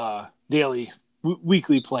definitely daily.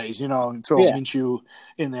 Weekly plays, throw Minshew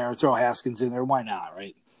in there, throw Haskins in there. Why not,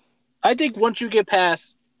 right? I think once you get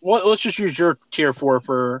past, let's just use your tier 4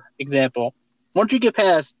 for example. Once you get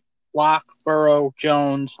past Locke, Burrow,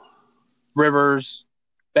 Jones, Rivers,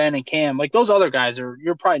 Ben, and Cam, like those other guys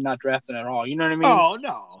you're probably not drafting at all. You know what I mean? Oh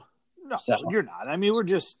no, you're not. I mean,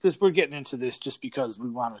 we're getting into this just because we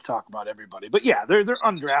want to talk about everybody. But yeah, they're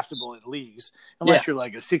undraftable in leagues unless you're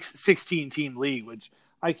like a 16 team league, which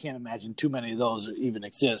I can't imagine too many of those even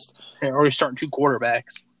exist. Or you're starting 2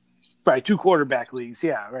 quarterbacks. Right, 2 quarterback leagues.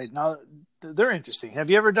 Yeah, right. Now, they're interesting.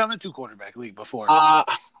 Have you ever done a 2 quarterback league before?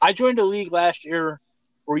 I joined a league last year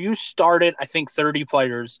where you started, I think, 30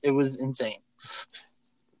 players. It was insane.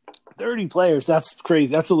 30 players? That's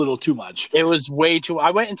crazy. That's a little too much. It was way too –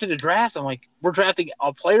 I went into the draft. I'm like, we're drafting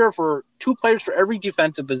 2 players for every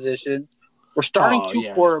defensive position. We're starting 2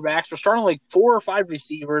 quarterbacks. We're starting like 4 or 5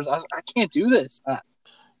 receivers. I can't do this.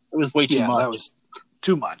 It was way too much. That was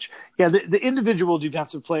too much. Yeah, the individual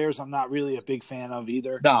defensive players I'm not really a big fan of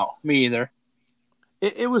either. No, me either.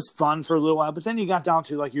 It was fun for a little while, but then you got down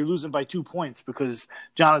to you're losing by 2 points because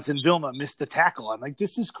Jonathan Vilma missed the tackle. I'm like,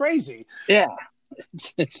 this is crazy. Yeah,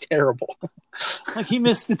 it's terrible. He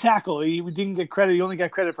missed the tackle. He didn't get credit. He only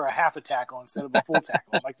got credit for a half a tackle instead of a full tackle.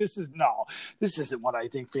 I'm like, this isn't what I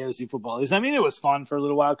think fantasy football is. I mean, it was fun for a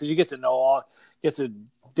little while because you get to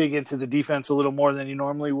dig into the defense a little more than you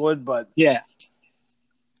normally would, but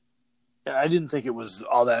I didn't think it was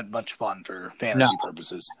all that much fun for fantasy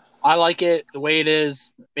purposes. I like it the way it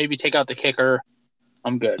is. Maybe take out the kicker.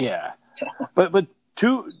 I'm good. Yeah, but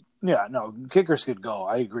kickers could go.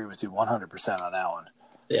 I agree with you 100% on that one.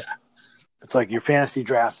 Yeah, it's like your fantasy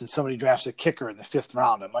draft and somebody drafts a kicker in the 5th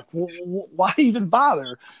round. I'm like, why even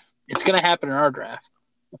bother? It's going to happen in our draft.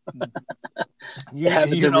 You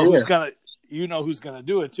know who's going to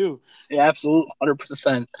do it too. Yeah, absolutely,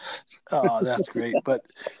 100%. Oh, that's great. But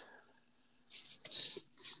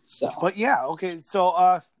yeah, okay.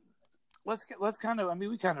 So let's kind of. I mean,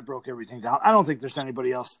 we kind of broke everything down. I don't think there's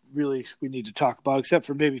anybody else really we need to talk about except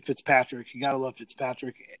for maybe Fitzpatrick. You got to love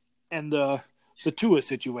Fitzpatrick and the Tua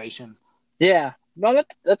situation. Yeah, no,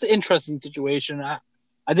 that's an interesting situation. I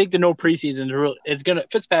think the no preseason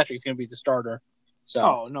Fitzpatrick's gonna be the starter.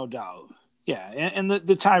 So no doubt. Yeah, and the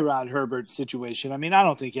Tyrod Herbert situation. I mean, I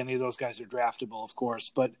don't think any of those guys are draftable, of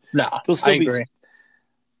course, but they'll still agree.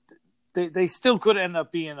 They still could end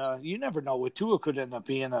up being you never know what Tua could end up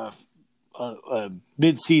being a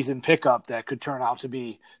mid-season pickup that could turn out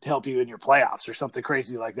to help you in your playoffs or something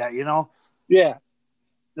crazy like that, Yeah.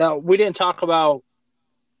 Now, we didn't talk about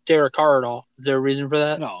Derek Carr at all. Is there a reason for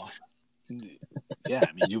that? No. Yeah,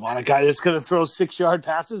 I mean, you want a guy that's going to throw 6-yard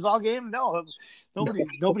passes all game? No.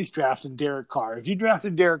 Nobody's drafting Derek Carr. If you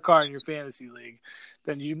drafted Derek Carr in your fantasy league,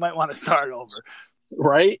 then you might want to start over.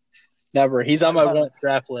 Right? Never. He's on my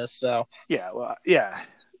draft list, so. Yeah, well, yeah.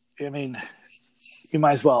 I mean, you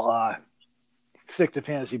might as well stick to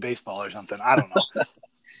fantasy baseball or something. I don't know.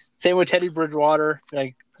 Same with Teddy Bridgewater.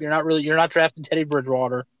 Like, you're not drafting Teddy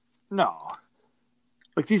Bridgewater. No.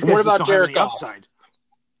 Like, these guys just don't have any upside.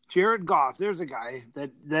 Jared Goff, there's a guy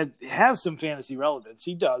that has some fantasy relevance.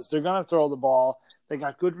 He does. They're going to throw the ball. They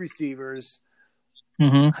got good receivers.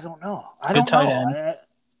 Mm-hmm. I don't know.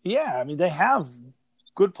 I mean, they have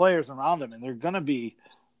good players around them, and they're going to be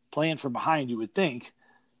playing from behind, you would think.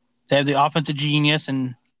 They have the offensive genius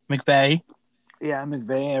and McVay. Yeah,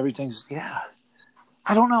 McVay, everything's – yeah.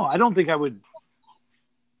 I don't know. I don't think I would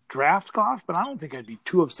draft Goff, but I don't think I'd be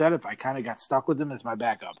too upset if I kind of got stuck with him as my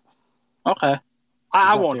backup. Okay.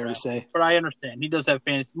 I won't draft, say? But I understand. He does have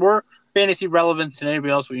more fantasy relevance than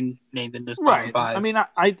anybody else we named in this bottom five. I mean,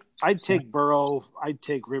 I'd take Burrow. I'd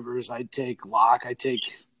take Rivers. I'd take Locke. I'd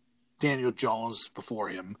take Daniel Jones before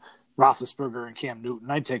him. Roethlisberger and Cam Newton.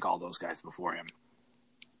 I'd take all those guys before him.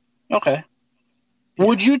 Okay. Yeah.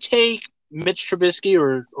 Would you take Mitch Trubisky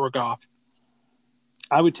or Goff?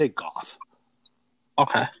 I would take Goff.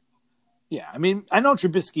 Okay. Yeah, I mean, I know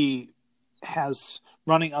Trubisky has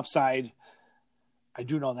running upside. I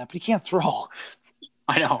do know that, but he can't throw.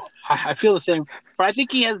 I know. I feel the same. But I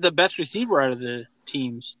think he has the best receiver out of the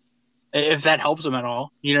teams, if that helps him at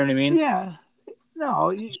all. You know what I mean? Yeah.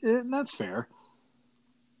 No, that's fair.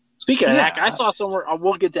 Speaking of that, I saw somewhere.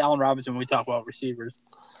 We'll get to Allen Robinson when we talk about receivers.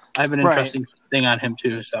 I have an interesting thing on him,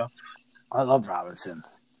 too. So I love Robinson.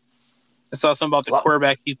 I saw something about the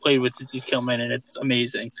quarterback he's played with since he's come in, and it's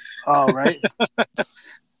amazing. Oh, right.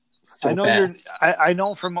 I know I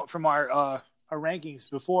know from our rankings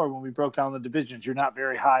before when we broke down the divisions, you're not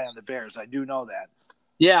very high on the Bears. I do know that.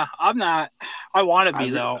 Yeah, I'm not. I want to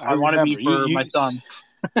be though. I want to be for my son.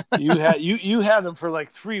 you had them for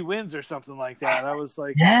like 3 wins or something like that. I was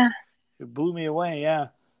like, it blew me away.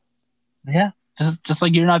 Yeah. Just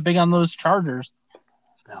like you're not big on those Chargers.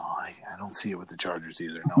 No, I don't see it with the Chargers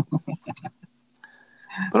either. No.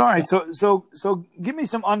 But all right, so give me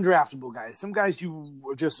some undraftable guys, some guys you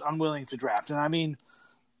were just unwilling to draft, and I mean,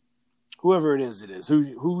 whoever it is.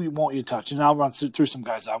 Who won't you touch? And I'll run through some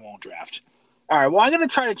guys I won't draft. All right. Well, I'm going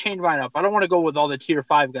to try to change mine up. I don't want to go with all the tier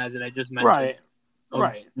 5 guys that I just mentioned.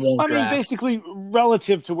 Right. I mean, basically,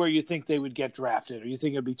 relative to where you think they would get drafted, or you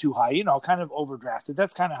think it'd be too high, kind of overdrafted.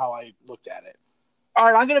 That's kind of how I looked at it. All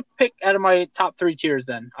right, I'm going to pick out of my top 3 tiers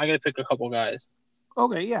then. I'm going to pick a couple guys.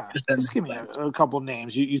 Okay, yeah. Just give me a couple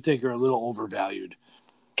names you think are a little overvalued.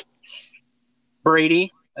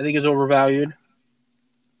 Brady, I think, is overvalued.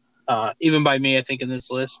 Even by me, I think, in this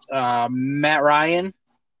list. Matt Ryan,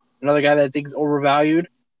 another guy that I think is overvalued.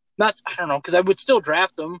 I don't know, because I would still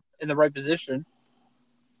draft him in the right position.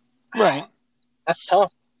 Right. That's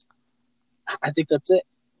tough. I think that's it.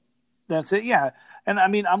 That's it, yeah. And, I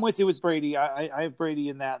mean, I'm with you with Brady. I have Brady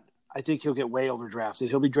in that. I think he'll get way overdrafted.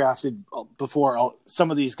 He'll be drafted before some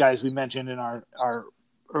of these guys we mentioned in our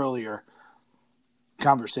earlier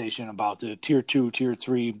conversation about the tier 2, tier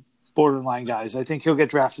 3 borderline guys. I think he'll get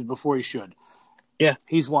drafted before he should. Yeah.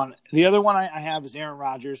 He's one. The other one I have is Aaron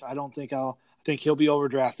Rodgers. I think he'll be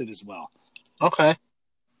overdrafted as well. Okay.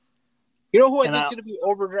 You know who I think's going to be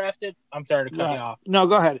overdrafted? I'm sorry to cut you off. No,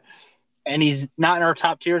 go ahead. And he's not in our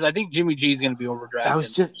top tiers. I think Jimmy G is going to be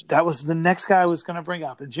overdrafted. That was the next guy I was going to bring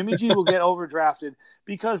up. And Jimmy G will get overdrafted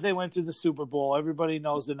because they went to the Super Bowl. Everybody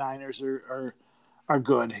knows the Niners are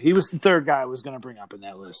good. He was the third guy I was going to bring up in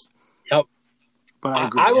that list. Yep. But I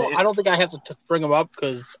agree. I don't think I have to bring him up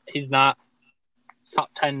because he's not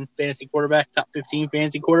top 10 fantasy quarterback, top 15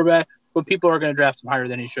 fantasy quarterback. But people are going to draft him higher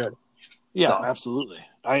than he should. Yeah, so. Absolutely.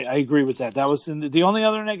 I agree with that. That was the only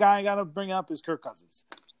other guy I got to bring up is Kirk Cousins.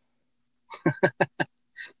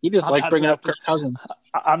 You just bringing up Kirk Cousins.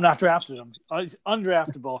 I'm not drafting him. He's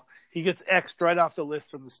undraftable. He gets X'd right off the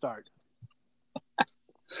list from the start.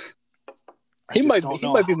 He might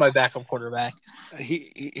be my backup quarterback.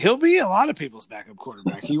 He'll be a lot of people's backup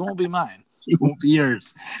quarterback. He won't be mine. He won't be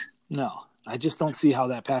yours. No, I just don't see how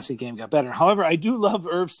that passing game got better. However, I do love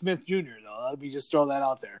Irv Smith Jr. though. Let me just throw that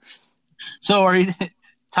out there. So, are you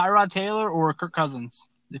Tyrod Taylor or Kirk Cousins?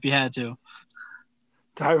 If you had to.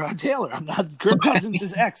 Tyrod Taylor. I'm not. Kirk Cousins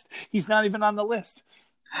is X'd. He's not even on the list.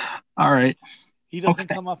 All right. He doesn't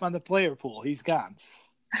come up on the player pool. He's gone.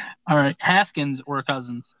 All right. Haskins or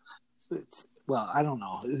Cousins? I don't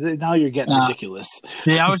know. Now you're getting ridiculous.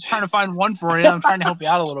 Yeah, I was trying to find one for you. I'm trying to help you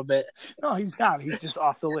out a little bit. No, he's gone. He's just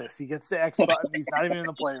off the list. He gets the X button. He's not even in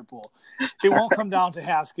the player pool. It won't come down to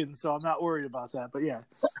Haskins, so I'm not worried about that. But yeah,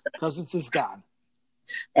 Cousins is gone.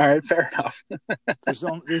 All right, fair enough.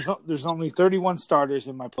 There's only 31 starters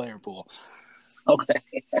in my player pool. Okay.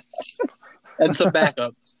 And some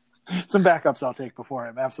backups. Some backups I'll take before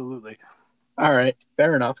him, absolutely. All right,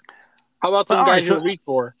 fair enough. How about some guys you're weak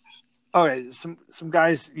for? Okay, some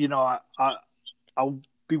guys, I'll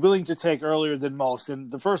be willing to take earlier than most.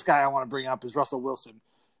 And the first guy I want to bring up is Russell Wilson.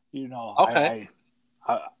 Okay.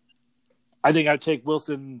 I think I'd take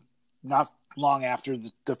Wilson not long after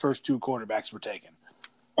the first 2 quarterbacks were taken.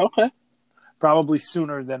 Okay. Probably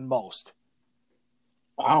sooner than most.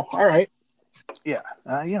 Wow. All right. Yeah.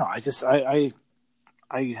 I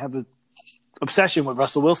have an obsession with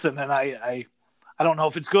Russell Wilson, and I don't know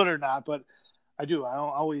if it's good or not, but I do. I'm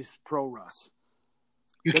always pro Russ.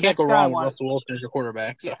 You can't go wrong with Russell Wilson as your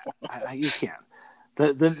quarterback. So. Yeah, you can't.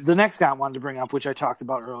 The next guy I wanted to bring up, which I talked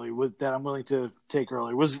about earlier, that I'm willing to take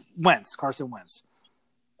earlier, was Carson Wentz.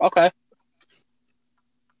 Okay.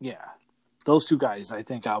 Yeah. Those two guys, I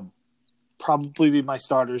think I'll probably be my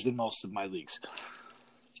starters in most of my leagues.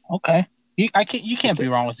 Okay. You can't be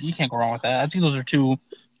wrong with it. You can't go wrong with that. I think those are two.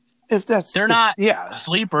 They're not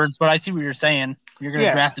sleepers, but I see what you're saying. You're going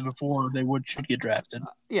to draft it before they should get drafted.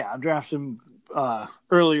 Yeah, I'm drafting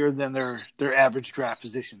earlier than their average draft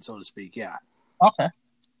position, so to speak. Yeah. Okay.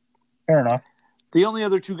 Fair enough. The only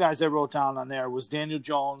other two guys I wrote down on there was Daniel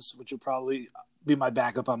Jones, which will probably be my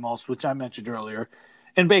backup on most, which I mentioned earlier,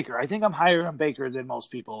 and Baker. I think I'm higher on Baker than most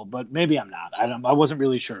people, but maybe I'm not. I wasn't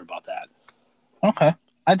really sure about that. Okay.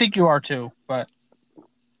 I think you are too, but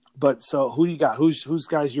so who do you got? Who's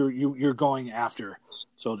guys you're going after,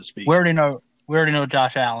 so to speak? We already know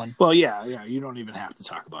Josh Allen. Well, yeah. You don't even have to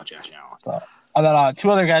talk about Josh Allen. So, then two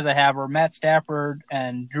other guys I have are Matt Stafford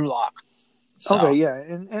and Drew Lock. So. Okay, yeah,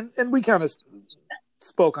 and we kind of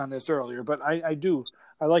spoke on this earlier, but I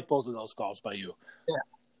like both of those calls by you. Yeah,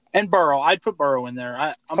 and Burrow. I'd put Burrow in there.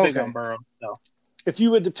 I'm big on Burrow. So. If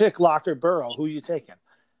you had to pick Lock or Burrow, who are you taking?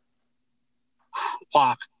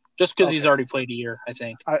 Lock, just because he's already played a year. I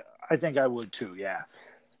think. I think I would too. Yeah.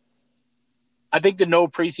 I think the no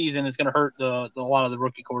preseason is going to hurt a lot of the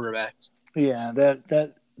rookie quarterbacks. Yeah,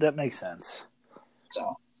 that makes sense.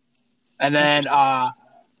 So, and then a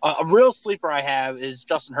real sleeper I have is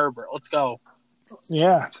Justin Herbert. Let's go.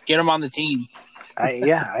 Yeah, get him on the team.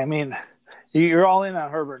 I mean, you're all in on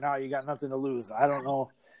Herbert now. You got nothing to lose. I don't know.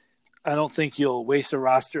 I don't think you'll waste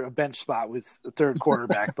a bench spot with a third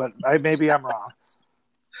quarterback, but maybe I'm wrong.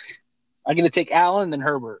 I'm going to take Allen and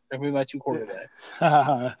Herbert. They're going to be my two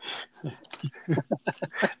quarterbacks.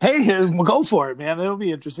 Hey, we'll go for it, man. It'll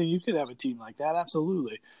be interesting. You could have a team like that.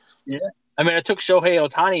 Absolutely. Yeah. I mean, I took Shohei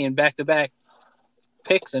Ohtani in back-to-back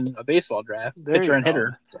picks in a baseball draft, pitcher and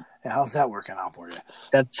hitter. Yeah, how's that working out for you?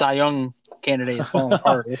 That Cy Young candidate is falling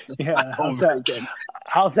apart. Yeah, how's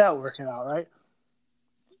that working out, right?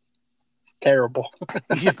 It's terrible.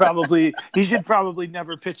 He should probably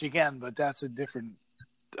never pitch again, but that's a different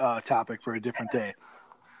topic for a different day.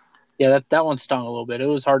 Yeah, that one stung a little bit. It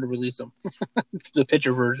was hard to release him. The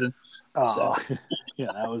pitcher version. Oh, yeah,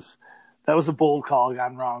 that was a bold call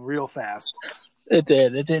gone wrong real fast. It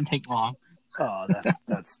did. It didn't take long. Oh,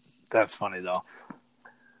 that's funny though.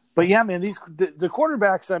 But yeah, man, the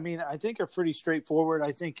quarterbacks, I mean, I think are pretty straightforward.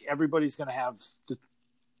 I think everybody's going to have the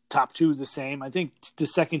top two the same. I think the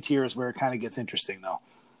second tier is where it kind of gets interesting, though.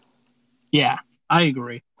 Yeah, I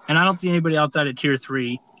agree, and I don't see anybody outside of tier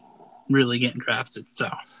 3 really getting drafted. So,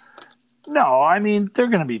 no, I mean they're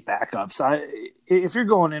going to be backups. If you're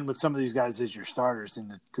going in with some of these guys as your starters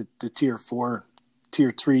in the tier 4,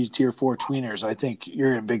 tier 3, tier 4 tweeners, I think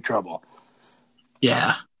you're in big trouble.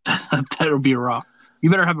 Yeah, that'll be rough. You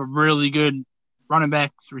better have a really good running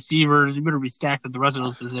backs, receivers. You better be stacked at the rest of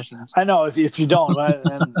those positions. I know. If you don't,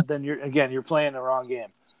 then you're playing the wrong game.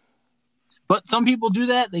 But some people do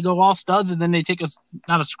that. They go all studs, and then they take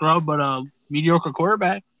not a scrub, but a mediocre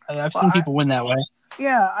quarterback. I've seen people win that way.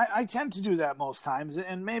 Yeah, I tend to do that most times,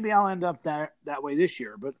 and maybe I'll end up that way this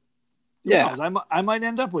year. But yeah, I might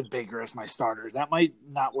end up with Baker as my starter. That might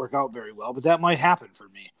not work out very well, but that might happen for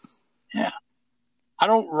me. Yeah, I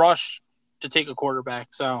don't rush to take a quarterback,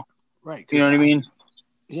 so right. You know what I mean?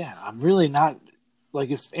 Yeah, I'm really not like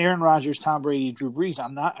if Aaron Rodgers, Tom Brady, Drew Brees.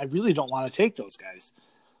 I really don't want to take those guys.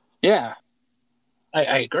 Yeah,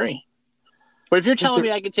 I agree. But if you're telling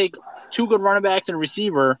me I could take two good running backs and a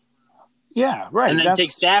receiver, yeah, right, and then take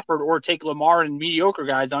Stafford or take Lamar and mediocre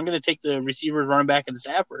guys, I'm going to take the receivers, running back, and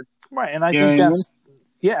Stafford. Right, and I think that's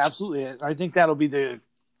absolutely. I think that'll be the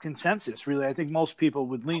consensus. Really, I think most people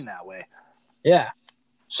would lean that way. Yeah.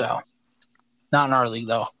 So, not in our league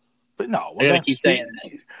though. But no, I gotta keep saying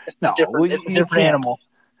that. It's a different animal.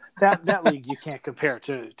 That league you can't compare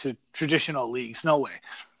to traditional leagues. No way.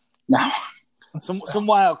 No. Some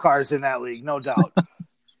wild cards in that league, no doubt.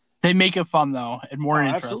 They make it fun though and more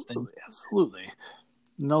interesting. Absolutely.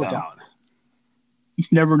 No doubt. You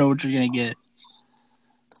never know what you're gonna get.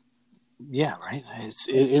 Yeah, right.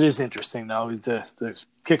 It is interesting though. The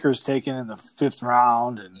kickers taken in the 5th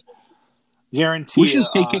round and guarantee. We should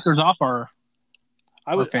take kickers off our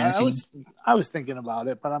fantasy. I was thinking about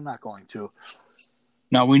it, but I'm not going to.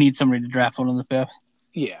 No, we need somebody to draft one in the 5th.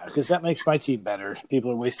 Yeah, because that makes my team better.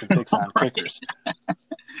 People are wasting picks on kickers.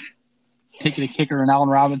 Taking a kicker and Allen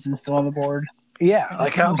Robinson still on the board. Yeah,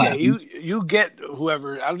 like okay, you get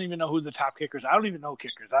whoever. I don't even know who the top kickers. I don't even know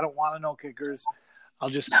kickers. I don't want to know kickers. I'll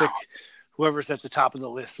just pick whoever's at the top of the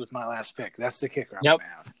list with my last pick. That's the kicker I'm gonna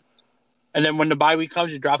have. And then when the bye week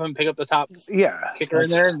comes, you drop him, pick up the top kicker in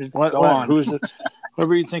there, and go on.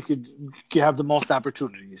 Whoever you think could have the most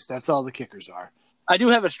opportunities. That's all the kickers are. I do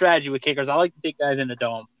have a strategy with kickers. I like to take guys in the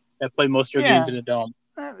dome that play most of their games in the dome.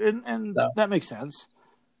 And so, that makes sense.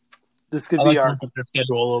 This could be our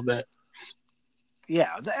schedule a little bit.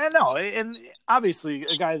 Yeah, no, and obviously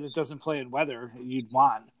a guy that doesn't play in weather you'd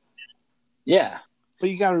want. Yeah, but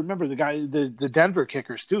you got to remember the Denver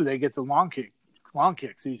kickers too. They get the long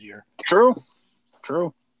kicks easier. True.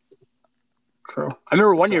 I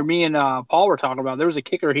remember one year me and Paul were talking about. There was a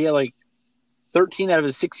kicker. He had like 13 out of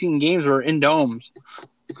his 16 games were in domes.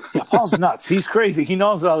 Yeah, Paul's nuts. He's crazy. He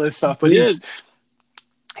knows all this stuff, but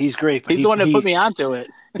he's great. But he's the one that put me onto it.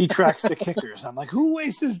 He tracks the kickers. I'm like, who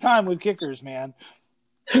wastes his time with kickers, man?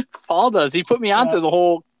 Paul does. He put me onto the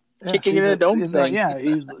whole kicking in the dome thing. Yeah,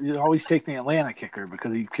 you always take the Atlanta kicker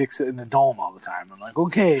because he kicks it in the dome all the time. I'm like,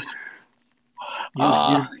 okay,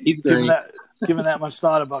 you've given that much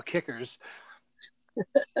thought about kickers.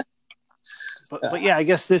 But yeah, I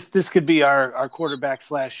guess this could be our quarterback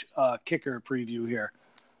 / kicker preview here.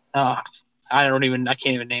 I can't even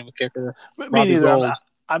name a kicker. Me neither.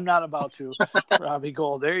 I'm not about to. Robbie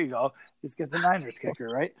Gould. There you go. Just get the Niners kicker,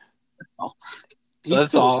 right? Oh. So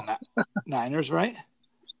that's all. Niners, right?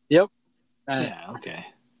 Yep. Yeah. Okay.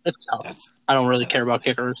 I don't really care about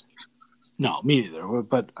kickers. No, me neither.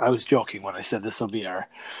 But I was joking when I said this will be our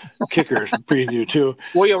kickers preview too.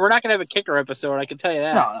 Well, yeah, we're not gonna have a kicker episode. I can tell you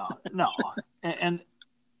that. No. And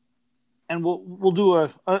we'll do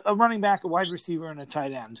a running back, a wide receiver, and a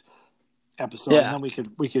tight end episode, and then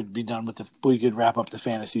we could be done with we could wrap up the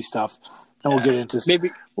fantasy stuff, and we'll get into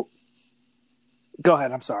maybe. Go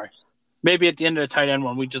ahead. I'm sorry. Maybe at the end of the tight end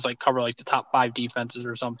one, we just like cover like the top 5 defenses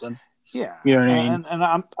or something. Yeah, you know what I mean. And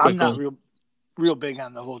I'm not real big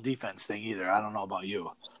on the whole defense thing either. I don't know about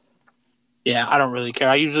you. Yeah, I don't really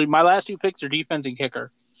care. My last 2 picks are defense and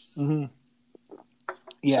kicker. Mm-hmm.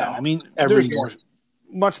 Yeah, so, I mean, there's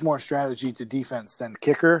much more strategy to defense than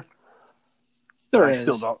kicker. I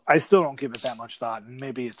still don't give it that much thought, and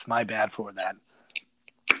maybe it's my bad for that.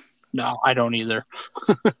 No, I don't either.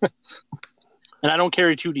 And I don't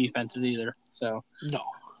carry 2 defenses either. So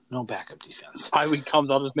no backup defense. If week comes,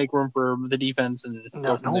 I'll just make room for the defense and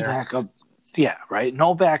no backup. Yeah, right.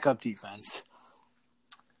 No backup defense.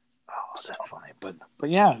 Oh, that's funny, but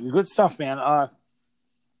yeah, good stuff, man.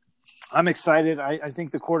 I'm excited. I think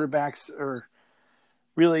the quarterbacks are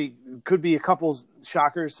really could be a couple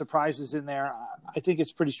shockers, surprises in there. I think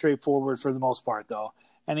it's pretty straightforward for the most part, though.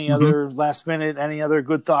 Any other last minute? Any other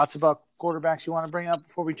good thoughts about quarterbacks you want to bring up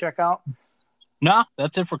before we check out? No,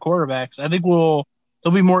 that's it for quarterbacks. I think there'll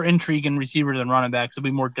be more intrigue in receivers and running backs. There'll be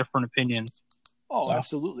more different opinions. Oh,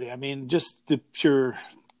 absolutely. I mean, just the pure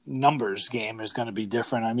numbers game is going to be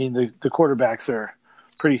different. I mean, the quarterbacks are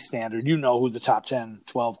pretty standard. You know who the top 10,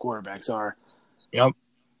 12 quarterbacks are. Yep.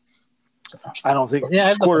 I don't think I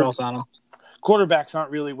have nothing else on them. Quarterbacks aren't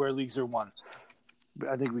really where leagues are won.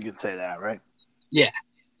 I think we could say that, right? Yeah,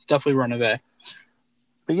 it's definitely running back.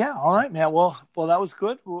 But yeah, all right, man. Well, that was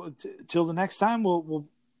good. Till the next time, we'll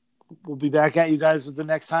be back at you guys with the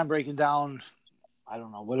next time breaking down. I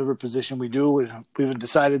don't know, whatever position we do. We haven't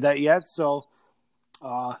decided that yet. So,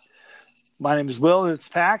 my name is Will. It's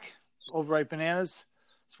Pack. Overripe Bananas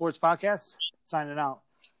Sports Podcast. Signing out.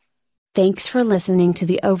 Thanks for listening to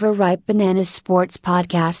the Overripe Bananas Sports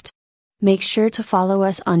Podcast. Make sure to follow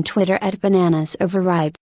us on Twitter at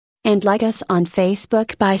BananasOverripe. And like us on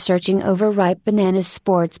Facebook by searching Overripe Bananas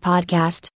Sports Podcast.